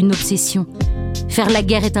moi-je une obsession. Faire la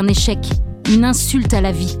guerre est un échec, une insulte à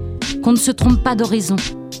la vie. Qu'on ne se trompe pas d'horizon.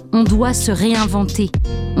 On doit se réinventer.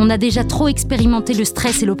 On a déjà trop expérimenté le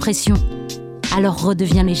stress et l'oppression. Alors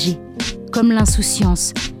redeviens léger, comme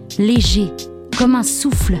l'insouciance, léger, comme un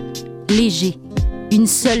souffle, léger. Une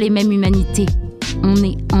seule et même humanité. On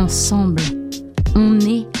est ensemble. On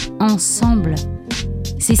est ensemble.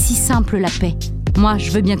 C'est si simple la paix. Moi,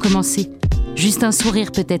 je veux bien commencer. Juste un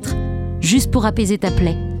sourire peut-être. Juste pour apaiser ta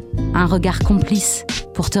plaie. Un regard complice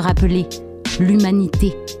pour te rappeler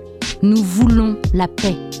l'humanité. Nous voulons la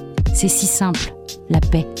paix. C'est si simple, la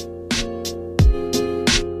paix.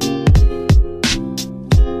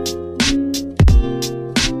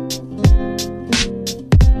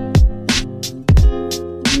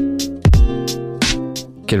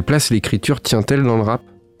 Quelle place l'écriture tient-elle dans le rap ?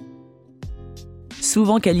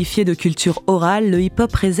 Souvent qualifié de culture orale, le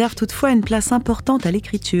hip-hop réserve toutefois une place importante à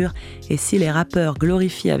l'écriture. Et si les rappeurs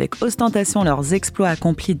glorifient avec ostentation leurs exploits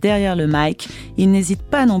accomplis derrière le mic, ils n'hésitent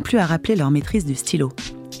pas non plus à rappeler leur maîtrise du stylo.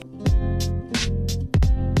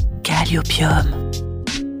 Calliopium.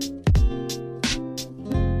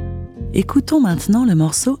 Écoutons maintenant le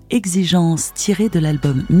morceau Exigence, tiré de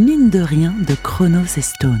l'album Mine de rien de Chronos et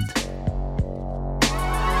Stone.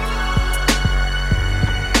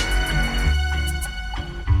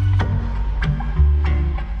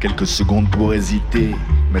 Quelques secondes pour hésiter,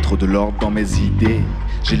 mettre de l'ordre dans mes idées.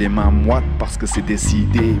 J'ai les mains moites parce que c'est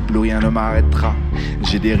décidé, plus rien ne m'arrêtera.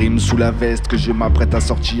 J'ai des rimes sous la veste que je m'apprête à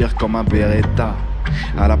sortir comme un Beretta.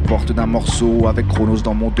 À la porte d'un morceau, avec Chronos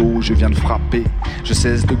dans mon dos, je viens de frapper. Je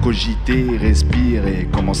cesse de cogiter, respire et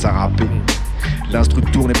commence à rapper. L'instru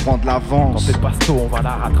tourne et prend de l'avance. Dans cette basto, on va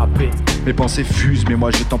la rattraper. Mes pensées fusent, mais moi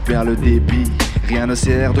je t'en perds le débit. Rien ne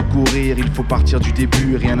sert de courir, il faut partir du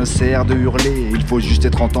début. Rien ne sert de hurler, il faut juste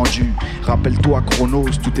être entendu. Rappelle-toi Chronos,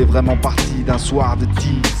 tout est vraiment parti d'un soir de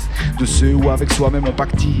tease. De ceux où avec soi-même on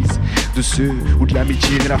pactise. De ceux où de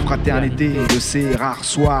l'amitié et la fraternité. De ces rares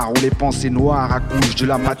soirs où les pensées noires accouchent de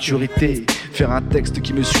la maturité. Faire un texte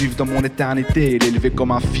qui me suive dans mon éternité. L'élever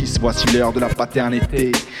comme un fils, voici l'heure de la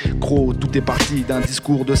paternité. Gros, tout est parti d'un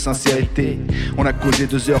discours de sincérité. On a causé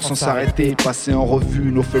 2 heures sans s'arrêter. Passer en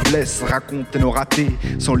revue nos faiblesses, raconter nos ratés.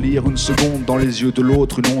 Sans lire une seconde dans les yeux de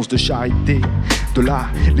l'autre une once de charité. De là,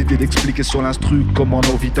 l'idée d'expliquer sur l'instru comment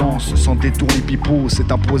nos vidances. Sans détour ni pipeau,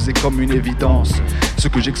 c'est imposé comme une évidence. Ce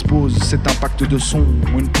que j'expose, c'est un pacte de son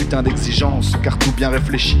ou une putain d'exigence. Car tout bien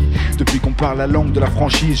réfléchi, depuis qu'on parle la langue de la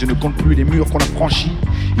franchise, je ne compte plus les murs qu'on a franchis.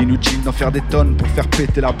 Inutile d'en faire des tonnes pour faire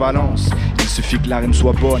péter la balance. Il suffit que la rime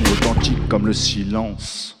soit bonne et authentique comme le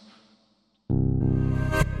silence.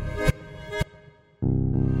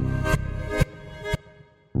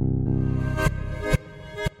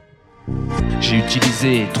 J'ai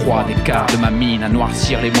utilisé 3 des quarts de ma mine à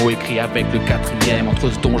noircir les mots écrits avec le 4e. Entre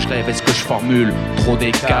ce dont je rêve et ce que je formule, trop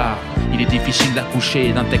d'écart. Il est difficile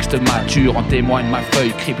d'accoucher d'un texte mature. En témoigne ma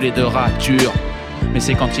feuille criblée de ratures. Mais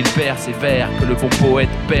c'est quand il persévère que le bon poète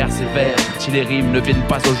persévère. Si les rimes ne viennent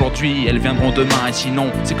pas aujourd'hui, elles viendront demain. Et sinon,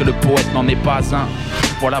 c'est que le poète n'en est pas un.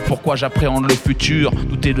 Voilà pourquoi j'appréhende le futur.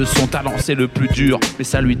 Douter de son talent, c'est le plus dur. Mais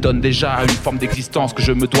ça lui donne déjà une forme d'existence que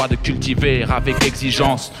je me dois de cultiver avec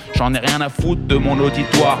exigence. J'en ai rien à foutre de mon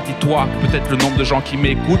auditoire. Dis-toi que peut-être le nombre de gens qui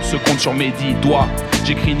m'écoutent se compte sur mes 10 doigts.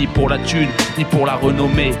 J'écris ni pour la thune, ni pour la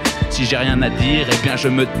renommée. Si j'ai rien à dire, eh bien je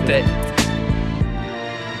me tais.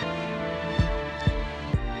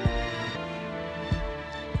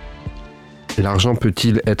 L'argent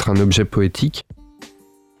peut-il être un objet poétique ?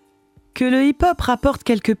 Que le hip-hop rapporte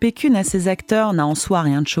quelques pécunes à ses acteurs n'a en soi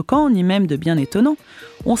rien de choquant, ni même de bien étonnant.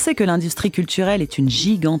 On sait que l'industrie culturelle est une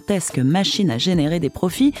gigantesque machine à générer des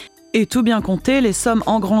profits, et tout bien compté, les sommes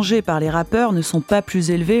engrangées par les rappeurs ne sont pas plus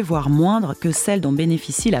élevées, voire moindres, que celles dont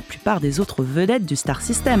bénéficient la plupart des autres vedettes du Star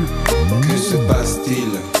System. Que se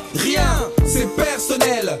passe-t-il ? Rien, c'est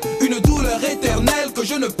personnel. Une douleur éternelle que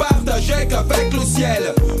je ne partageais qu'avec le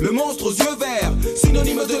ciel. Le monstre aux yeux verts,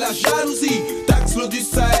 synonyme de la jalousie. Taxe l'eau du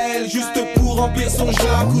Sahel, juste pour remplir son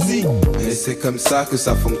jacuzzi. Et c'est comme ça que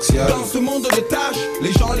ça fonctionne. Dans ce monde de tâches,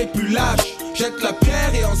 les gens les plus lâches jettent la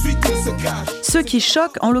pierre et ensuite ils se cachent. Ce qui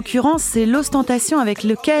choque, en l'occurrence, c'est l'ostentation avec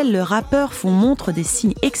laquelle les rappeurs font montre des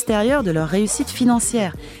signes extérieurs de leur réussite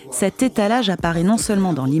financière. Cet étalage apparaît non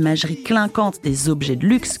seulement dans l'imagerie clinquante des objets de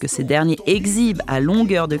luxe que ces derniers exhibent à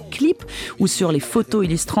longueur de clips ou sur les photos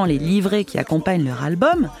illustrant les livrets qui accompagnent leur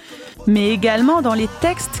album, mais également dans les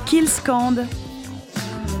textes qu'ils scandent.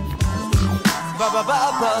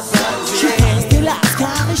 Je reste de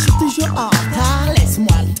l'ascar et je suis toujours en retard.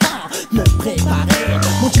 Laisse-moi le temps me préparer.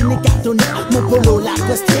 Mon jean est cartonné, mon polo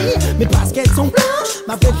lacosté. Mes baskets sont blanches,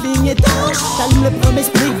 ma vraie ligne est tanche. T'allumes le premier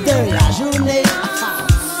split de la journée.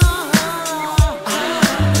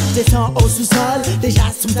 Descends au sous-sol, déjà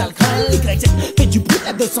sous alcool. YZ fait du bruit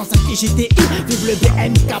à 205 GTI. Vive le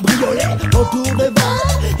BM cabriolet, autour de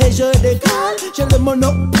vol. Et je décolle, j'ai le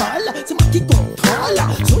monopole. C'est moi qui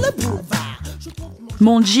contrôle sur le boulevard.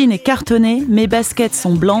 Mon jean est cartonné, mes baskets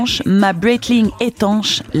sont blanches, ma Breitling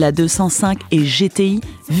étanche, la 205 et GTI,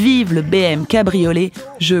 vive le BM cabriolet,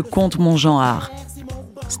 je compte mon genre.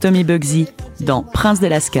 Stomy Bugsy dans Prince de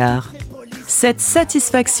Lascar. Cette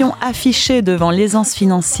satisfaction affichée devant l'aisance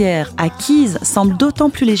financière acquise semble d'autant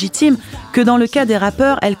plus légitime que dans le cas des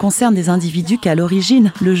rappeurs, elle concerne des individus qu'à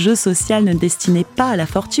l'origine, le jeu social ne destinait pas à la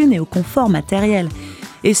fortune et au confort matériel.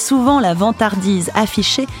 Et souvent, la vantardise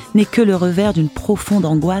affichée n'est que le revers d'une profonde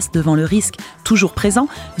angoisse devant le risque, toujours présent,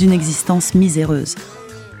 d'une existence miséreuse.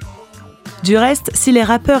 Du reste, si les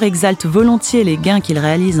rappeurs exaltent volontiers les gains qu'ils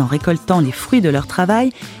réalisent en récoltant les fruits de leur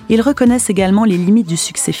travail, ils reconnaissent également les limites du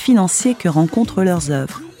succès financier que rencontrent leurs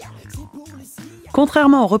œuvres.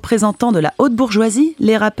 Contrairement aux représentants de la haute bourgeoisie,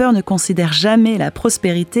 les rappeurs ne considèrent jamais la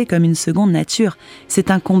prospérité comme une seconde nature.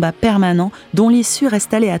 C'est un combat permanent dont l'issue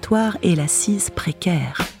reste aléatoire et l'assise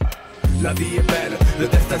précaire. La vie est belle, le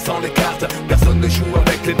destin sans les cartes. Personne ne joue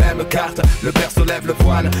avec les mêmes cartes. Le berceau lève le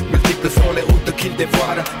voile, multiples sont les routes qu'il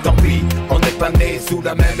dévoile. Tant pis, on n'est pas né sous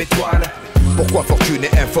la même étoile. Pourquoi fortune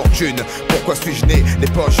et infortune? Pourquoi suis-je né les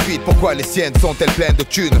poches vides? Pourquoi les siennes sont-elles pleines de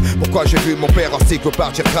thunes? Pourquoi j'ai vu mon père en cycle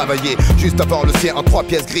partir travailler juste avant le sien en 3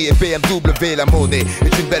 pièces gris et BMW? La monnaie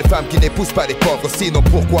est une belle femme qui n'épouse pas les pauvres. Sinon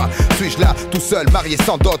pourquoi suis-je là tout seul, marié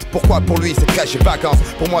sans dot? Pourquoi pour lui c'est crèche et vacances?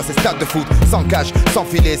 Pour moi c'est stade de foot, sans cage, sans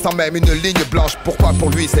filet, sans même une ligne blanche. Pourquoi pour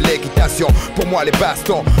lui c'est l'équitation? Pour moi les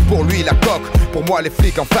bastons, pour lui la coque. Pour moi les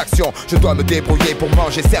flics en faction. Je dois me débrouiller pour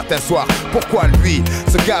manger certains soirs. Pourquoi lui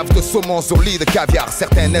se gave de saumon sur lit de caviar?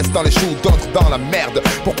 Certains naissent dans les choux, d'autres dans la merde.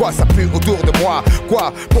 Pourquoi ça pue autour de moi?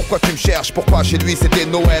 Quoi? Pourquoi tu me cherches? Pourquoi chez lui c'était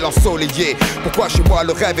Noël ensoleillé? Pourquoi chez moi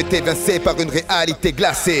le rêve est évincé par une réalité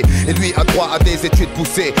glacée? Et lui a droit à des études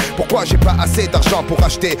poussées. Pourquoi j'ai pas assez d'argent pour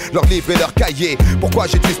acheter leurs livres et leurs cahiers? Pourquoi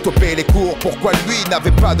j'ai dû stopper les cours? Pourquoi lui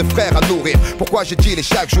n'avait pas de frère à nourrir? Pourquoi j'ai dit les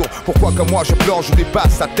chaque jour? Pourquoi comme moi je plonge, je lui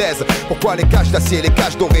passe sa thèse? Pourquoi les cages d'acier, les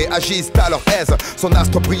cages dorées agissent à leur aise? Son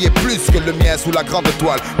astre brillait plus que le mien sous la grande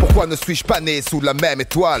étoile. Pourquoi ne suis-je pas né sous la même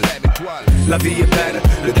étoile? La vie est belle,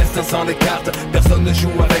 le destin sans les cartes. Personne ne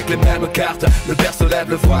joue avec les mêmes cartes. Le berceau lève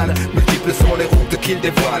le voile, multiples sont les routes qu'il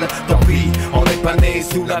dévoile. Tant pis, on n'est pas né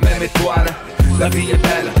sous la même étoile. La vie est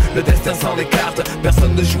belle, le destin sans les cartes.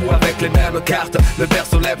 Personne ne joue avec les mêmes cartes. Le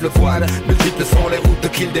berceau lève le voile, multiples sont les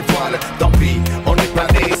routes qu'il dévoile. Tant pis, on n'est pas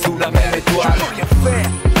né sous la même étoile. Je peux rien faire,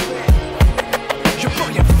 je peux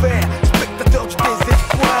rien faire. Spectateur du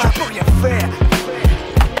désespoir, je peux rien faire.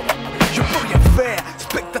 Je peux rien faire,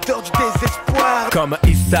 spectateur du désespoir. comme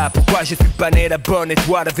Issa. Pourquoi je suis pas né la bonne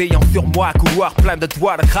étoile, veillant sur moi, couloir plein de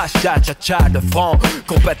toiles, crachat, tcha-tcha de francs,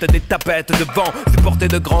 qu'on pète des tapettes de vent. Supporter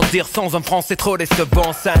de grandir sans un franc, c'est trop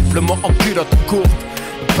décevant. Simplement en culotte courte,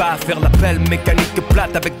 pas faire l'appel mécanique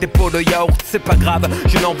plate avec des pots de yaourt, c'est pas grave,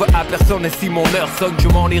 je n'en veux à personne. Et si mon heure sonne, je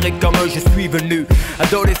m'en irai comme je suis venu.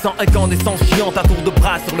 Adolescent incandescent, chiant à tour de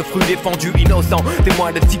bras sur le fruit défendu, innocent.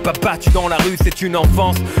 Témoin de type abattu dans la rue, c'est une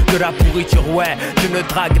enfance de la pourriture, ouais. Je ne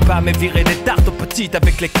drague pas mais virer des tartes aux petites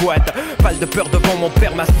avec les couettes. Pas de peur devant mon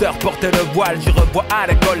père, ma soeur portait le voile. Je revois à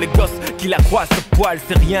l'école les gosses qui la croient ce poil,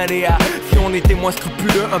 c'est rien Léa. Si on était moins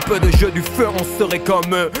scrupuleux, un peu de jeu du feu, on serait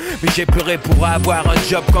comme eux. Mais j'ai pleuré pour avoir un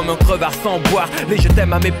job comme un crevard sans boire. Les je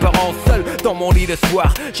t'aime à mes parents seuls dans mon lit le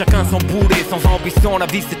soir. Chacun son boulet, sans ambition, la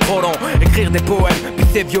vie c'est trop long. Écrire des poèmes, puis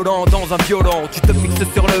c'est violent dans un violon. Tu te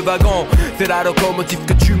fixes sur le wagon, c'est la locomotive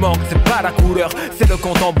que tu manques. C'est pas la couleur, c'est le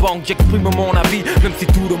compte en banque. J'exprime mon avis, même si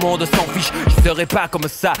tout le monde s'en fiche. Je serais pas comme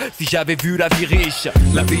ça si j'avais vu la vie riche.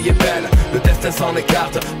 La vie est belle, le destin s'en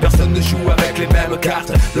écarte. Personne ne joue avec les mêmes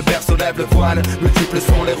cartes. Le berceau lève le voile, multiples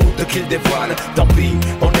sont les routes qu'il dévoile. Tant pis,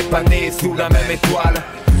 on n'est pas né sous la même étoile.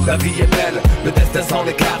 La vie est belle, le destin s'en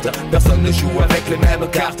écarte. Personne ne joue avec les mêmes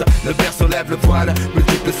cartes. Le berceau lève le voile,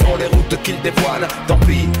 multiples sont les routes qu'il dévoile. Tant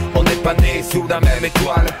pis, on n'est pas né sous la même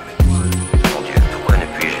étoile. Mon Dieu, pourquoi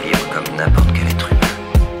ne puis-je vivre comme n'importe quel être humain?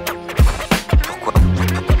 Pourquoi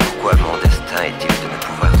mon destin est-il de ne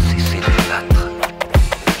pouvoir cesser de me battre?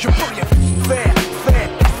 Je peux rien faire.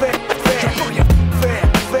 Je peux rien faire.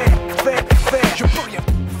 Je peux rien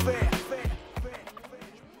faire.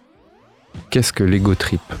 Qu'est-ce que l'ego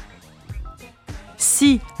trip?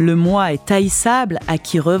 Si le moi est haïssable à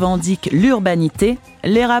qui revendique l'urbanité,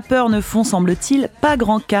 les rappeurs ne font, semble-t-il, pas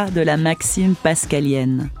grand cas de la maxime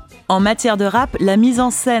pascalienne. En matière de rap, la mise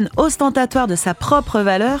en scène ostentatoire de sa propre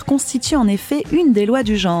valeur constitue en effet une des lois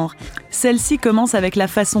du genre. Celle-ci commence avec la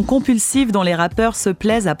façon compulsive dont les rappeurs se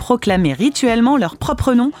plaisent à proclamer rituellement leur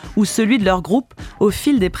propre nom ou celui de leur groupe au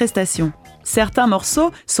fil des prestations. Certains morceaux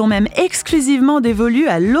sont même exclusivement dévolus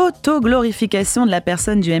à l'auto-glorification de la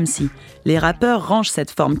personne du MC. Les rappeurs rangent cette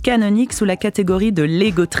forme canonique sous la catégorie de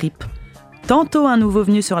l'ego trip. Tantôt un nouveau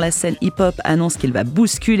venu sur la scène hip-hop annonce qu'il va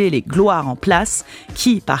bousculer les gloires en place,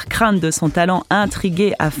 qui, par crainte de son talent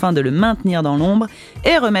intrigué afin de le maintenir dans l'ombre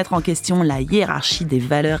et remettre en question la hiérarchie des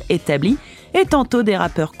valeurs établies, et tantôt des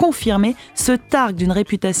rappeurs confirmés se targuent d'une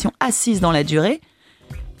réputation assise dans la durée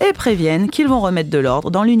et préviennent qu'ils vont remettre de l'ordre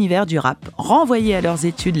dans l'univers du rap, renvoyer à leurs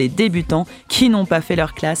études les débutants qui n'ont pas fait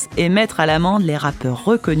leur classe et mettre à l'amende les rappeurs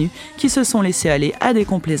reconnus qui se sont laissés aller à des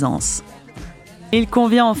complaisances. Il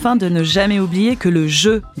convient enfin de ne jamais oublier que le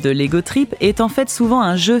jeu de l'ego trip est en fait souvent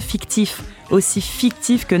un jeu fictif, aussi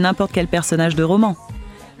fictif que n'importe quel personnage de roman.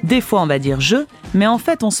 Des fois on va dire jeu, mais en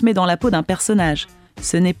fait on se met dans la peau d'un personnage.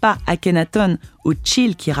 Ce n'est pas Akhenaton ou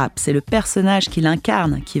Chill qui rappe, c'est le personnage qui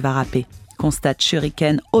l'incarne qui va rapper, constate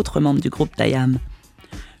Shuriken, autre membre du groupe Tayam.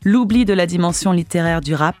 L'oubli de la dimension littéraire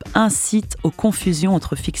du rap incite aux confusions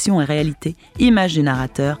entre fiction et réalité, image du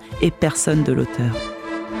narrateur et personne de l'auteur.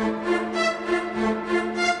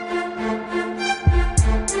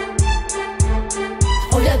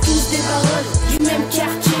 On a tous des paroles du même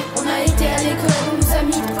quartier. On a été à l'école, on nous a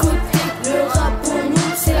mis de côté. Le rap pour nous,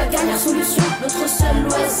 c'est la dernière solution. Notre seul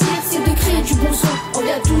loisir, c'est de créer du bon son. On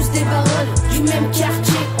a tous des paroles du même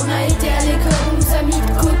quartier. On a été à l'école, on nous a mis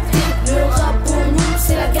de côté. Le rap pour nous,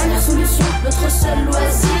 c'est la dernière solution. Notre seul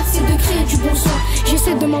loisir, c'est de créer du bon son.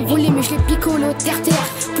 J'essaie de m'envoler mais je les picole au terre-terre.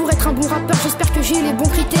 Pour être un bon rappeur, j'espère que j'ai les bons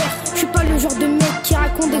critères. Je suis pas le genre de mec qui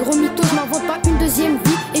raconte des gros mythos. Je m'invente pas une deuxième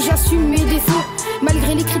vie et j'assume mes défauts.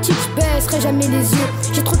 Malgré les critiques, je baisserai jamais les yeux.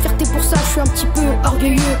 J'ai trop de fierté pour ça, je suis un petit peu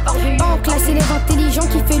orgueilleux. En classe, élève intelligent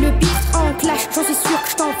qui fait le pire. En clash, j'en suis sûr que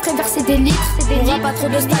je t'en ferai verser des litres. On va pas trop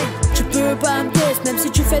de style, tu peux pas me tester, même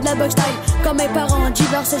si tu fais de la box style. Quand mes parents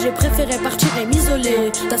divorcent, j'ai préféré partir et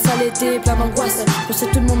m'isoler. Ta salle était plein d'angoisse, je sais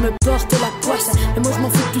tout le monde me porte la poisse. Mais moi je m'en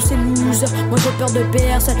fous de tous ces losers, moi j'ai peur de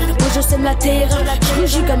personne. Moi je sème la terreur, je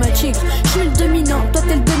rugis comme un tigre. Je suis le dominant, toi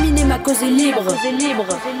t'es le dominé, ma cause est libre.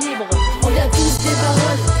 On a tous des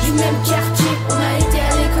paroles du même quartier. On a été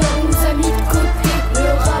à l'école, on nous a mis de côté.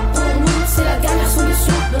 Le rap pour nous, c'est la dernière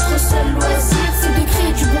solution. Notre seul loisir, c'est de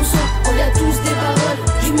créer du bon son. On a tous des paroles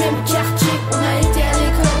du même quartier. On a été à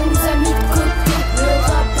l'école, on nous a mis de côté. Le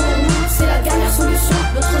rap pour nous, c'est la dernière solution.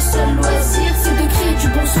 Notre seul loisir, c'est de créer du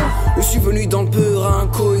bon son. Je suis venu dans le peur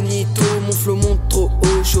incognito. Mon flow monte trop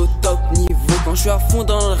haut, je suis au top niveau. Quand je suis à fond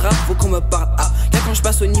dans le rap, faut qu'on me parle. Là quand je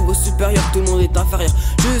passe au niveau supérieur, tout le monde est inférieur.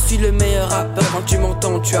 Je suis le meilleur rappeur. Quand tu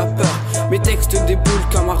m'entends, tu as peur. Mes textes déboulent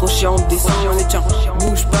comme un rocher en descend. Et tiens,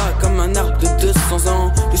 bouge pas comme un arbre de 200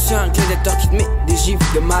 ans. Je suis un gladiateur qui te met des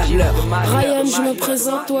gifles de malheur. Ryan, je me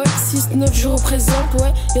présente, ouais. 6-9, je représente,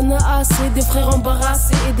 ouais. Y'en a assez, des frères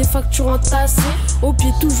embarrassés et des factures entassées. Au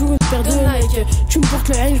pied, toujours une paire de Nike. Tu me portes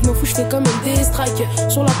le haine, je m'en fous, je fais comme un des strikes.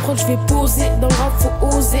 Sur la prod, je vais poser. Dans le rap,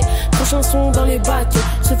 faut oser. Prochain son dans les bacs.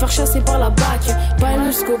 Se faire chasser par la bac. Pas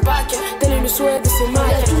jusqu'au bac. Tel est le souhait de ces mecs. On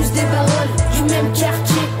a tous des paroles du même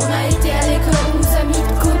quartier. On a été à l'école, on nous a mis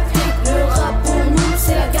de côté. Le rap pour nous,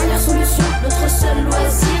 c'est la dernière solution. Notre seul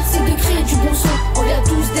loisir, c'est de créer du bon son. On a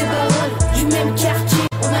tous des paroles du même quartier.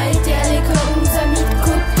 On a été à l'école, on nous a mis de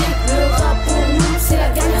côté. Le rap pour nous, c'est la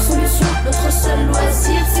dernière solution. Notre seul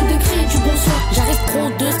loisir, c'est de créer du bon son. J'arrive trop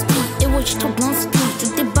de speed, et ouais je tombe en speed. Je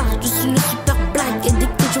débarque, je suis le super black. Et dès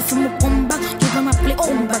que je fais mon combat, tu vas m'appeler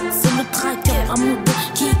combat. C'est le tracker, à mode de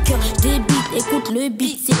kicker. J'débite, écoute le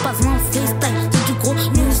beat, c'est pas un freestyle, c'est du gros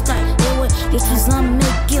new style. Et ouais, je suis un mec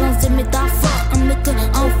qui lance des métaphores. Un mec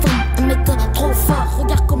en forme, un mec trop fort.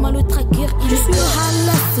 Regarde comment le tracker il Je suis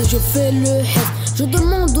halas et je fais le head. Je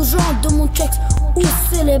demande aux gens de mon check où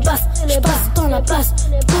c'est les basses. Je passe dans la place,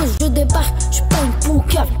 je débarque, je suis pas une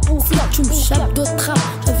poucave. Si tu me chapes de trap,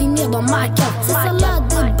 je vais venir dans ma cave. C'est ça là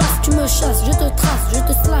des basses, tu me chasses, je te trace, je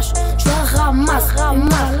te slash, je la ramasse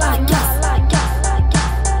la casse.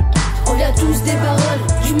 On a tous des paroles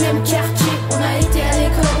du même quartier. On a été à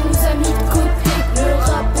l'école, on nous a mis de côté. Le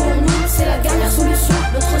rap pour nous, c'est la dernière solution.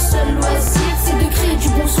 Notre seul loisir, c'est de créer du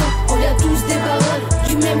bon son. On a tous des paroles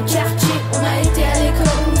du même quartier. On a été à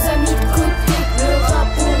l'école, on nous a mis de côté. Le rap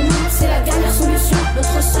pour nous, c'est la dernière solution.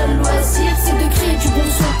 Notre seul loisir, c'est de créer du bon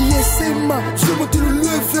son. Laissez-moi, je vais monter le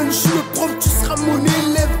level. Je suis le prof, tu seras mon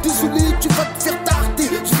élève. Désolé, tu vas te faire tarder.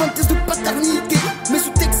 J'ai 20 tests de paternité. Mais ce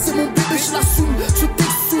texte, c'est mon bébé, je l'assume. Ce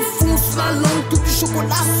texte se fond sur la langue, tout du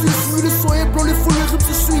chocolat suisse. Oui, le son est blanc, les faux, les rimes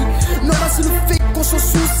se suivent. Non, là, c'est le fake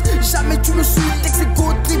consensus. Jamais tu me suis. Le texte est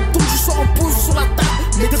go trip, donc je sors en pause sur la table.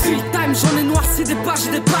 Mais depuis le time, j'en ai noirci des pages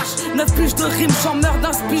et des pages. 9 piges de rimes, j'en meurs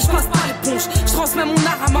d'un speech, je passe pas l'éponge. Je transmets mon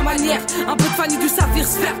art à ma manière. Un peu de Fanny du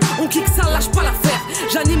Saphir-Sphère. On kick ça, lâche pas l'affaire.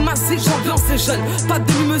 J'anime ma zig, j'ambiance les jeunes. Pas de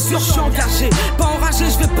demi-mesure, je suis engagé. Pas enragé,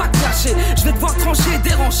 je vais pas te lâcher. Je vais devoir trancher et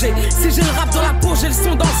déranger. Si j'ai le rap dans la peau, j'ai le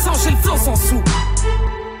son dans le sang, j'ai le flow sans sous.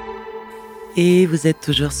 Et vous êtes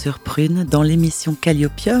toujours sur Prune, dans l'émission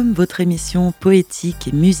Calliopium, votre émission poétique,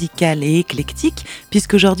 et musicale et éclectique,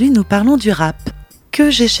 puisqu'aujourd'hui nous parlons du rap, que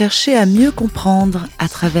j'ai cherché à mieux comprendre à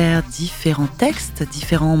travers différents textes,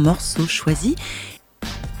 différents morceaux choisis,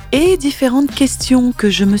 et différentes questions que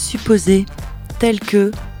je me suis posées, telles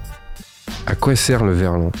que... À quoi sert le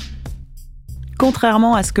verlan ?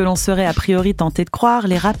 Contrairement à ce que l'on serait a priori tenté de croire,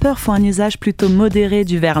 les rappeurs font un usage plutôt modéré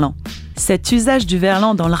du verlan. Cet usage du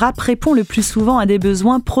verlan dans le rap répond le plus souvent à des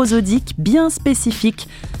besoins prosodiques bien spécifiques.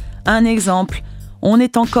 Un exemple, on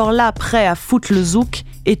est encore là prêt à foutre le zouk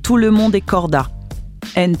et tout le monde est corda.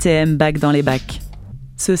 NTM bac dans les bacs.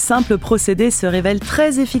 Ce simple procédé se révèle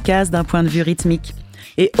très efficace d'un point de vue rythmique.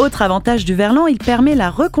 Et autre avantage du verlan, il permet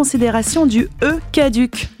la reconsidération du E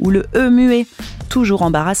caduc ou le E muet, toujours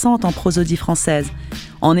embarrassante en prosodie française.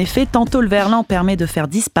 En effet, tantôt le verlan permet de faire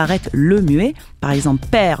disparaître le muet, par exemple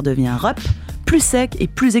père devient rep, plus sec et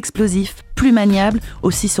plus explosif, plus maniable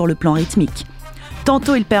aussi sur le plan rythmique.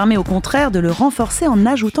 Tantôt il permet au contraire de le renforcer en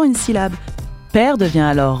ajoutant une syllabe. Père devient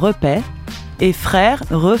alors repaix et frère,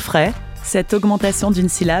 refrais. Cette augmentation d'une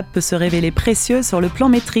syllabe peut se révéler précieuse sur le plan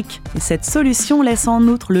métrique et cette solution laisse en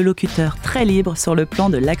outre le locuteur très libre sur le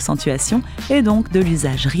plan de l'accentuation et donc de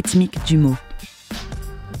l'usage rythmique du mot.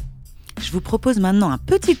 Je vous propose maintenant un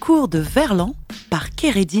petit cours de verlan par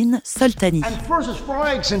Keredine Soltani. And versus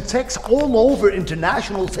frogs and text all over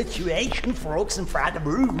international situation, frogs and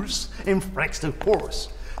frattermoos in next of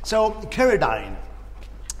course. So, Keredine,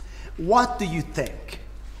 what do you think?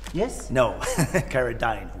 Yes? No,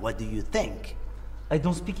 Keredine, what do you think? I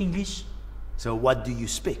don't speak English. So what do you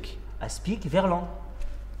speak? I speak verlan.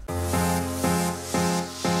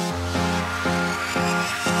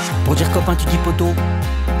 Pour dire copain, tu dis poteau.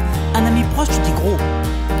 Un ami proche, tu dis gros.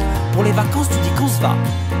 Pour les vacances, tu dis qu'on se va.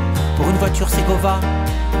 Pour une voiture, c'est Gova.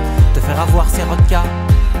 Te faire avoir, c'est Rodka.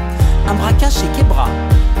 Un braquage, c'est Kebra.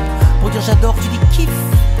 Pour dire j'adore, tu dis kiff.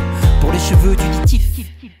 Pour les cheveux, tu dis tif.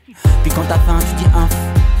 Puis quand t'as faim, tu dis inf.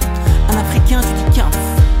 Un africain, tu dis quinf.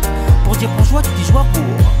 Pour dire bourgeois, tu dis joie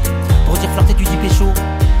pour dire flirter, tu dis pécho.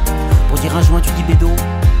 Pour dire un joint, tu dis bédo.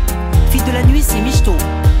 Fille de la nuit, c'est michto.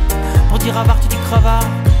 Pour dire avare, tu dis crevard.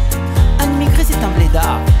 Un immigré, c'est un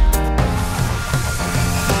blédard.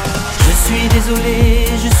 Je suis désolé,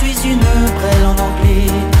 je suis une brêle en anglais.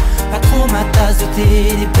 Pas trop ma tasse de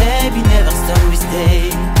thé, les baby never stop we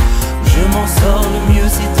stay. Je m'en sors le mieux,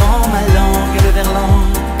 c'est dans ma langue, le verlan.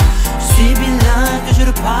 Je suis bilingue, je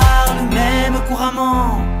le parle même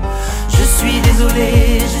couramment. Je suis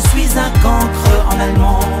désolé, je suis un cancre en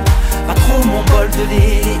allemand. Pas trop mon bol de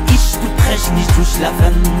lait, ich tout prêche, ni je touche la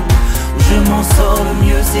veine. Je m'en sors le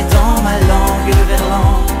mieux, c'est dans ma langue, le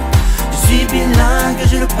verlan. Je suis bilingue,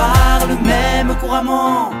 je le parle même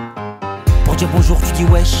couramment. Pour dire bonjour, tu dis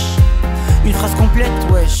wesh. Une phrase complète,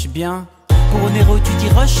 wesh, bien. Pour onéreux, tu dis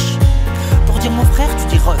rush. Pour dire mon frère, tu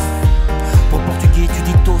dis ref. Pour portugais, tu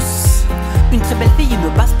dis tos. Une très belle fille, une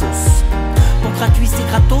bastos. Pour gratuit, c'est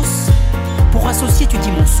gratos. Pour associer, tu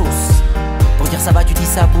dis mon sauce. Pour dire ça va, tu dis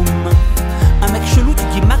ça boum. Un mec chelou, tu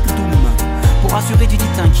dis McDoom. Pour rassurer, tu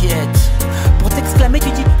dis t'inquiète. Pour t'exclamer, tu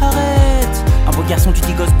dis arrête. Un beau garçon, tu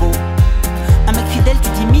dis gosbo. Un mec fidèle, tu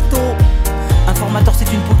dis mytho. Un formateur,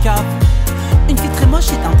 c'est une poucave. Une fille très moche,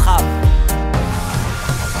 c'est un trap.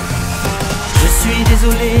 Je suis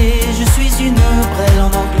désolé, je suis une brêle en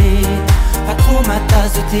anglais. Pas trop ma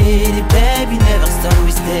tasse de thé, les baby never stop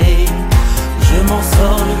we stay. Je m'en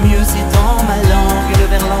sors le mieux, c'est dans ma langue, le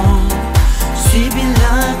verlan. Je suis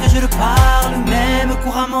bilingue, je le parle même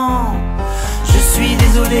couramment. Je suis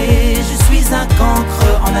désolé, je suis un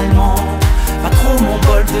cancre en allemand. Pas trop mon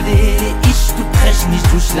bol de lait, ich tout prêche, ni je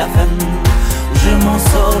touche la femme. Je m'en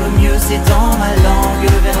sors le mieux, c'est dans ma langue,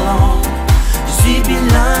 le verlan. Je suis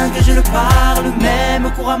bilingue, je le parle même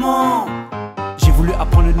couramment. J'ai voulu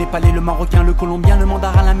apprendre le népalais, le marocain, le colombien, le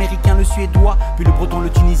mandarin, l'américain, le suédois, puis le breton, le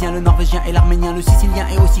tunisien, le norvégien et l'arménien, le sicilien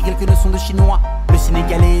et aussi quelques notions de chinois. Le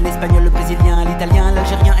sénégalais, l'espagnol, le brésilien, l'italien,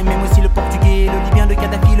 l'algérien et même aussi le portugais, le libyen de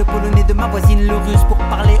Kadhafi, le polonais de ma voisine, le russe pour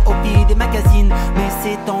parler au pied des magazines. Mais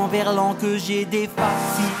c'est en verlan que j'ai des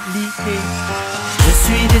facilités. Je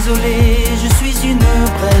suis désolé, je suis une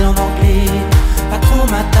brêle en anglais. Pas trop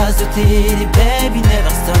ma tasse de thé, les baby never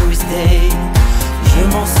stop we stay. Je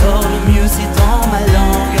m'en sors le mieux, c'est dans ma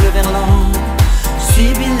langue, le verlan. Je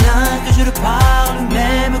suis bilingue, je le parle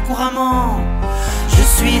même couramment. Je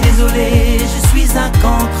suis désolé, je suis un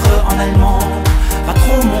cancre en allemand. Pas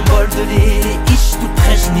trop mon bol de lait, ich tout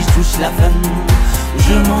prêche, ni je touche la femme.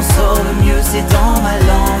 Je m'en sors le mieux, c'est dans ma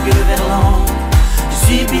langue, le verlan. Je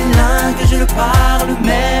suis bilingue, je le parle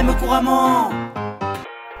même couramment.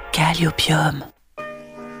 Calliopium.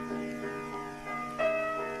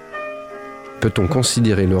 Peut-on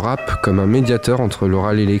considérer le rap comme un médiateur entre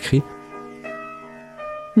l'oral et l'écrit ?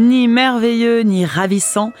 Ni merveilleux, ni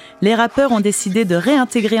ravissant, les rappeurs ont décidé de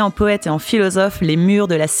réintégrer en poètes et en philosophes les murs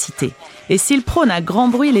de la cité. Et s'ils prônent à grand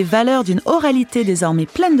bruit les valeurs d'une oralité désormais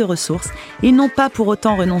pleine de ressources, ils n'ont pas pour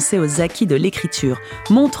autant renoncé aux acquis de l'écriture,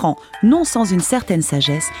 montrant, non sans une certaine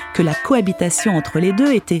sagesse, que la cohabitation entre les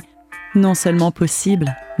deux était non seulement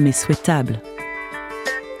possible, mais souhaitable.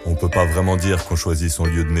 On peut pas vraiment dire qu'on choisit son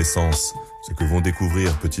lieu de naissance, ce que vont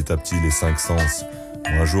découvrir petit à petit les 5 sens.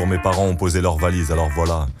 Moi, un jour, mes parents ont posé leurs valises, alors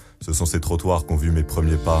voilà, ce sont ces trottoirs qu'ont vu mes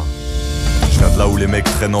premiers pas. Je viens de là où les mecs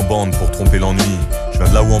traînent en bande pour tromper l'ennui. Je viens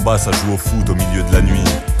de là où en bas ça joue au foot au milieu de la nuit.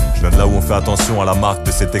 Je viens de là où on fait attention à la marque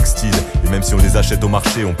de ces textiles. Et même si on les achète au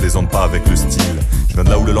marché, on plaisante pas avec le style. Je viens de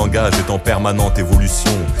là où le langage est en permanente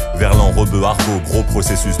évolution. Verlan, rebeu, argot, gros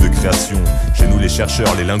processus de création. Chez nous les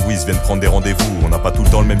chercheurs, les linguistes viennent prendre des rendez-vous. On n'a pas tout le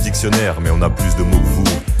temps le même dictionnaire, mais on a plus de mots que vous.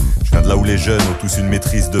 Je viens de là où les jeunes ont tous une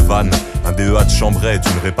maîtrise de vanne. Un DEA de chambrette,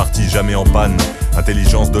 une répartie jamais en panne.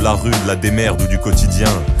 Intelligence de la rue, de la démerde ou du quotidien.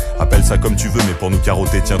 Appelle ça comme tu veux, mais pour nous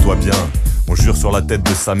carotter, tiens-toi bien. On jure sur la tête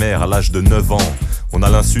de sa mère à l'âge de 9 ans. On a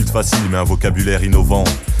l'insulte facile mais un vocabulaire innovant.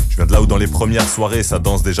 Je viens de là où dans les premières soirées ça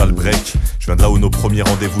danse déjà le break. Je viens de là où nos premiers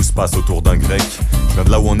rendez-vous se passent autour d'un grec. Je viens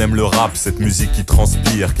de là où on aime le rap, cette musique qui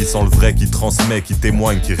transpire, qui sent le vrai, qui transmet, qui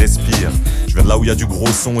témoigne, qui respire. Je viens de là où il y a du gros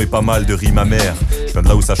son et pas mal de rimes amères. Je viens de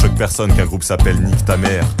là où ça choque personne qu'un groupe s'appelle Nique ta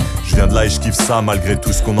mère. Je viens de là et je kiffe ça malgré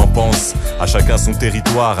tout ce qu'on en pense. À chacun son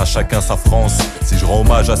territoire, à chacun sa France. Si je rends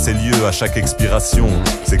hommage à ces lieux, à chaque expiration,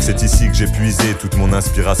 c'est que c'est ici que j'ai puisé toute mon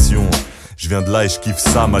inspiration. Je viens de là et je kiffe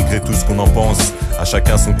ça malgré tout ce qu'on en pense. À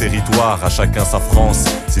chacun son territoire, à chacun sa France.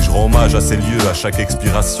 Si je rends hommage à ces lieux, à chaque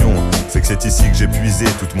expiration, c'est que c'est ici que j'ai puisé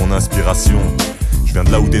toute mon inspiration. Je viens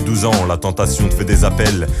de là où dès 12 ans, la tentation te fait des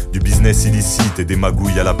appels, du business illicite et des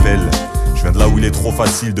magouilles à l'appel. Je viens de là où il est trop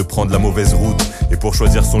facile de prendre la mauvaise route, et pour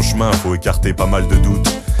choisir son chemin, faut écarter pas mal de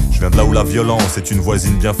doutes. Je viens de là où la violence est une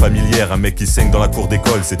voisine bien familière. Un mec qui saigne dans la cour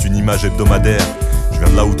d'école, c'est une image hebdomadaire. Je viens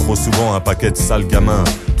de là où trop souvent un paquet de sales gamins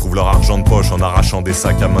trouvent leur argent de poche en arrachant des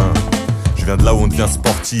sacs à main. Je viens de là où on devient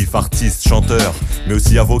sportif, artiste, chanteur, mais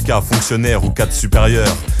aussi avocat, fonctionnaire ou cadre supérieur.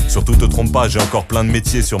 Surtout te trompe pas, j'ai encore plein de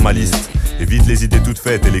métiers sur ma liste. Évite les idées toutes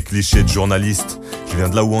faites et les clichés de journalistes. Je viens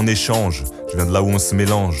de là où on échange, je viens de là où on se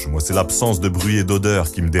mélange. Moi c'est l'absence de bruit et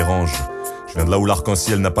d'odeur qui me dérange. Je Je viens de là où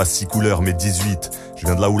l'arc-en-ciel n'a pas 6 couleurs mais 18. Je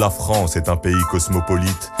viens de là où la France est un pays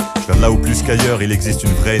cosmopolite. Je viens de là où plus qu'ailleurs il existe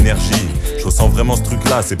une vraie énergie. Je ressens vraiment ce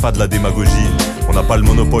truc-là, c'est pas de la démagogie. On n'a pas le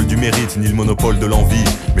monopole du mérite ni le monopole de l'envie.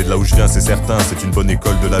 Mais de là où je viens c'est certain, c'est une bonne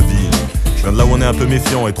école de la vie. Je viens de là où on est un peu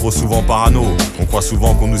méfiant et trop souvent parano. On croit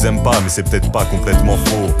souvent qu'on nous aime pas mais c'est peut-être pas complètement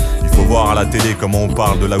faux. Il faut voir à la télé comment on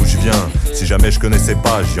parle de là où je viens. Si jamais je connaissais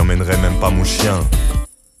pas, j'y emmènerais même pas mon chien.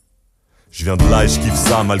 Je viens de là et je kiffe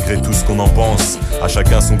ça malgré tout ce qu'on en pense. À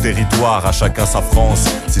chacun son territoire, à chacun sa France.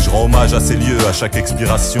 Si je rends hommage à ces lieux, à chaque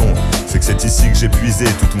expiration, c'est que c'est ici que j'ai puisé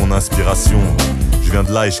toute mon inspiration. Je viens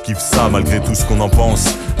de là et je kiffe ça malgré tout ce qu'on en pense.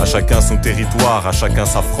 À chacun son territoire, à chacun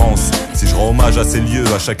sa France. Si je rends hommage à ces lieux,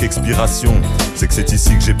 à chaque expiration, c'est que c'est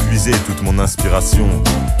ici que j'ai puisé toute mon inspiration.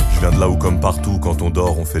 Je viens de là où comme partout, quand on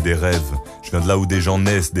dort, on fait des rêves. Je viens de là où des gens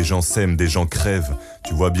naissent, des gens s'aiment, des gens crèvent.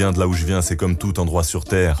 Tu vois bien de là où je viens, c'est comme tout endroit sur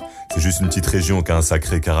terre. C'est juste une petite région qui a un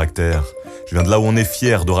sacré caractère. Je viens de là où on est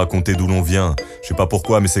fier de raconter d'où l'on vient. Je sais pas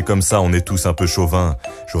pourquoi mais c'est comme ça, on est tous un peu chauvins.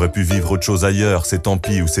 J'aurais pu vivre autre chose ailleurs, c'est tant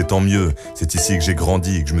pis ou c'est tant mieux. C'est ici que j'ai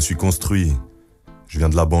grandi, que je me suis construit. Je viens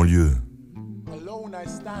de la banlieue.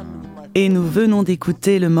 Et nous venons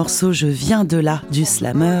d'écouter le morceau « Je viens de là » du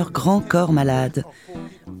slammer Grand Corps Malade.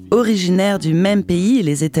 Originaire du même pays,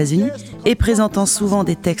 les États-Unis, et présentant souvent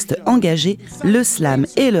des textes engagés, le slam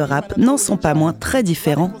et le rap n'en sont pas moins très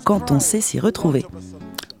différents quand on sait s'y retrouver.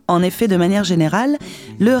 En effet, de manière générale,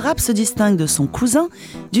 le rap se distingue de son cousin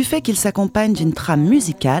du fait qu'il s'accompagne d'une trame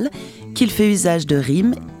musicale, qu'il fait usage de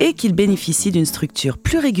rimes et qu'il bénéficie d'une structure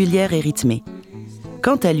plus régulière et rythmée.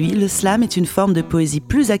 Quant à lui, le slam est une forme de poésie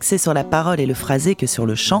plus axée sur la parole et le phrasé que sur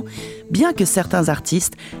le chant, bien que certains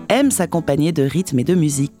artistes aiment s'accompagner de rythme et de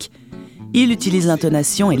musique. Il utilise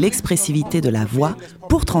l'intonation et l'expressivité de la voix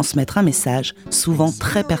pour transmettre un message, souvent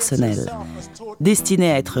très personnel.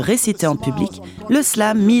 Destiné à être récité en public, le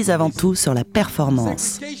slam mise avant tout sur la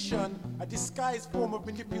performance.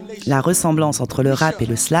 La ressemblance entre le rap et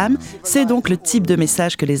le slam, c'est donc le type de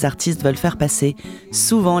message que les artistes veulent faire passer.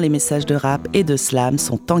 Souvent, les messages de rap et de slam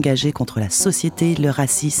sont engagés contre la société, le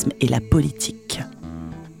racisme et la politique.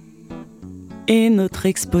 Et notre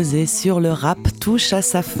exposé sur le rap touche à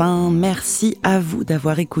sa fin. Merci à vous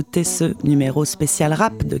d'avoir écouté ce numéro spécial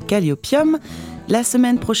rap de Calliopium. La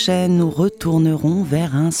semaine prochaine, nous retournerons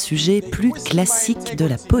vers un sujet plus classique de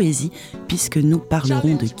la poésie, puisque nous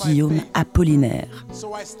parlerons de Guillaume Apollinaire.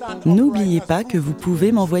 N'oubliez pas que vous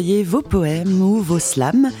pouvez m'envoyer vos poèmes ou vos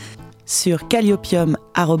slams sur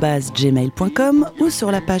calliopium@gmail.com ou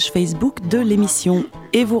sur la page Facebook de l'émission.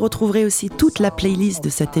 Et vous retrouverez aussi toute la playlist de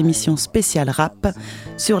cette émission spéciale rap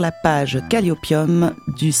sur la page Calliopium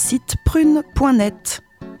du site prune.net.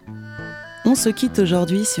 On se quitte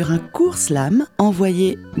aujourd'hui sur un court slam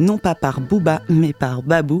envoyé non pas par Booba mais par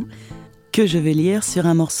Babou, que je vais lire sur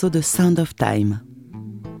un morceau de Sound of Time.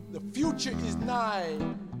 The future is nigh.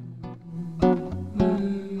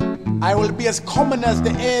 I will be as common as the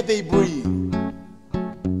air they breathe.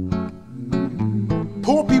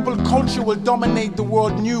 Poor people culture will dominate the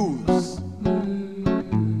world news.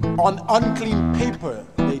 On unclean paper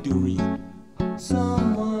they do read.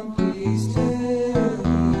 Someone please tell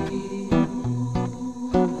me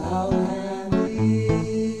how can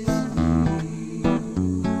this be?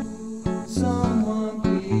 Someone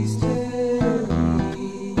please tell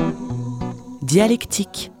me.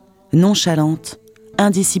 Dialectique, nonchalante,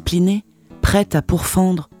 indisciplinée, prête à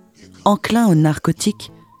pourfendre, enclin aux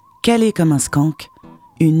narcotiques, calée comme un skank,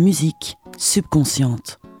 une musique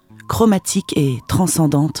subconsciente, chromatique et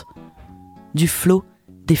transcendante, du flot,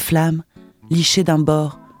 des flammes, lichées d'un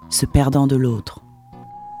bord, se perdant de l'autre.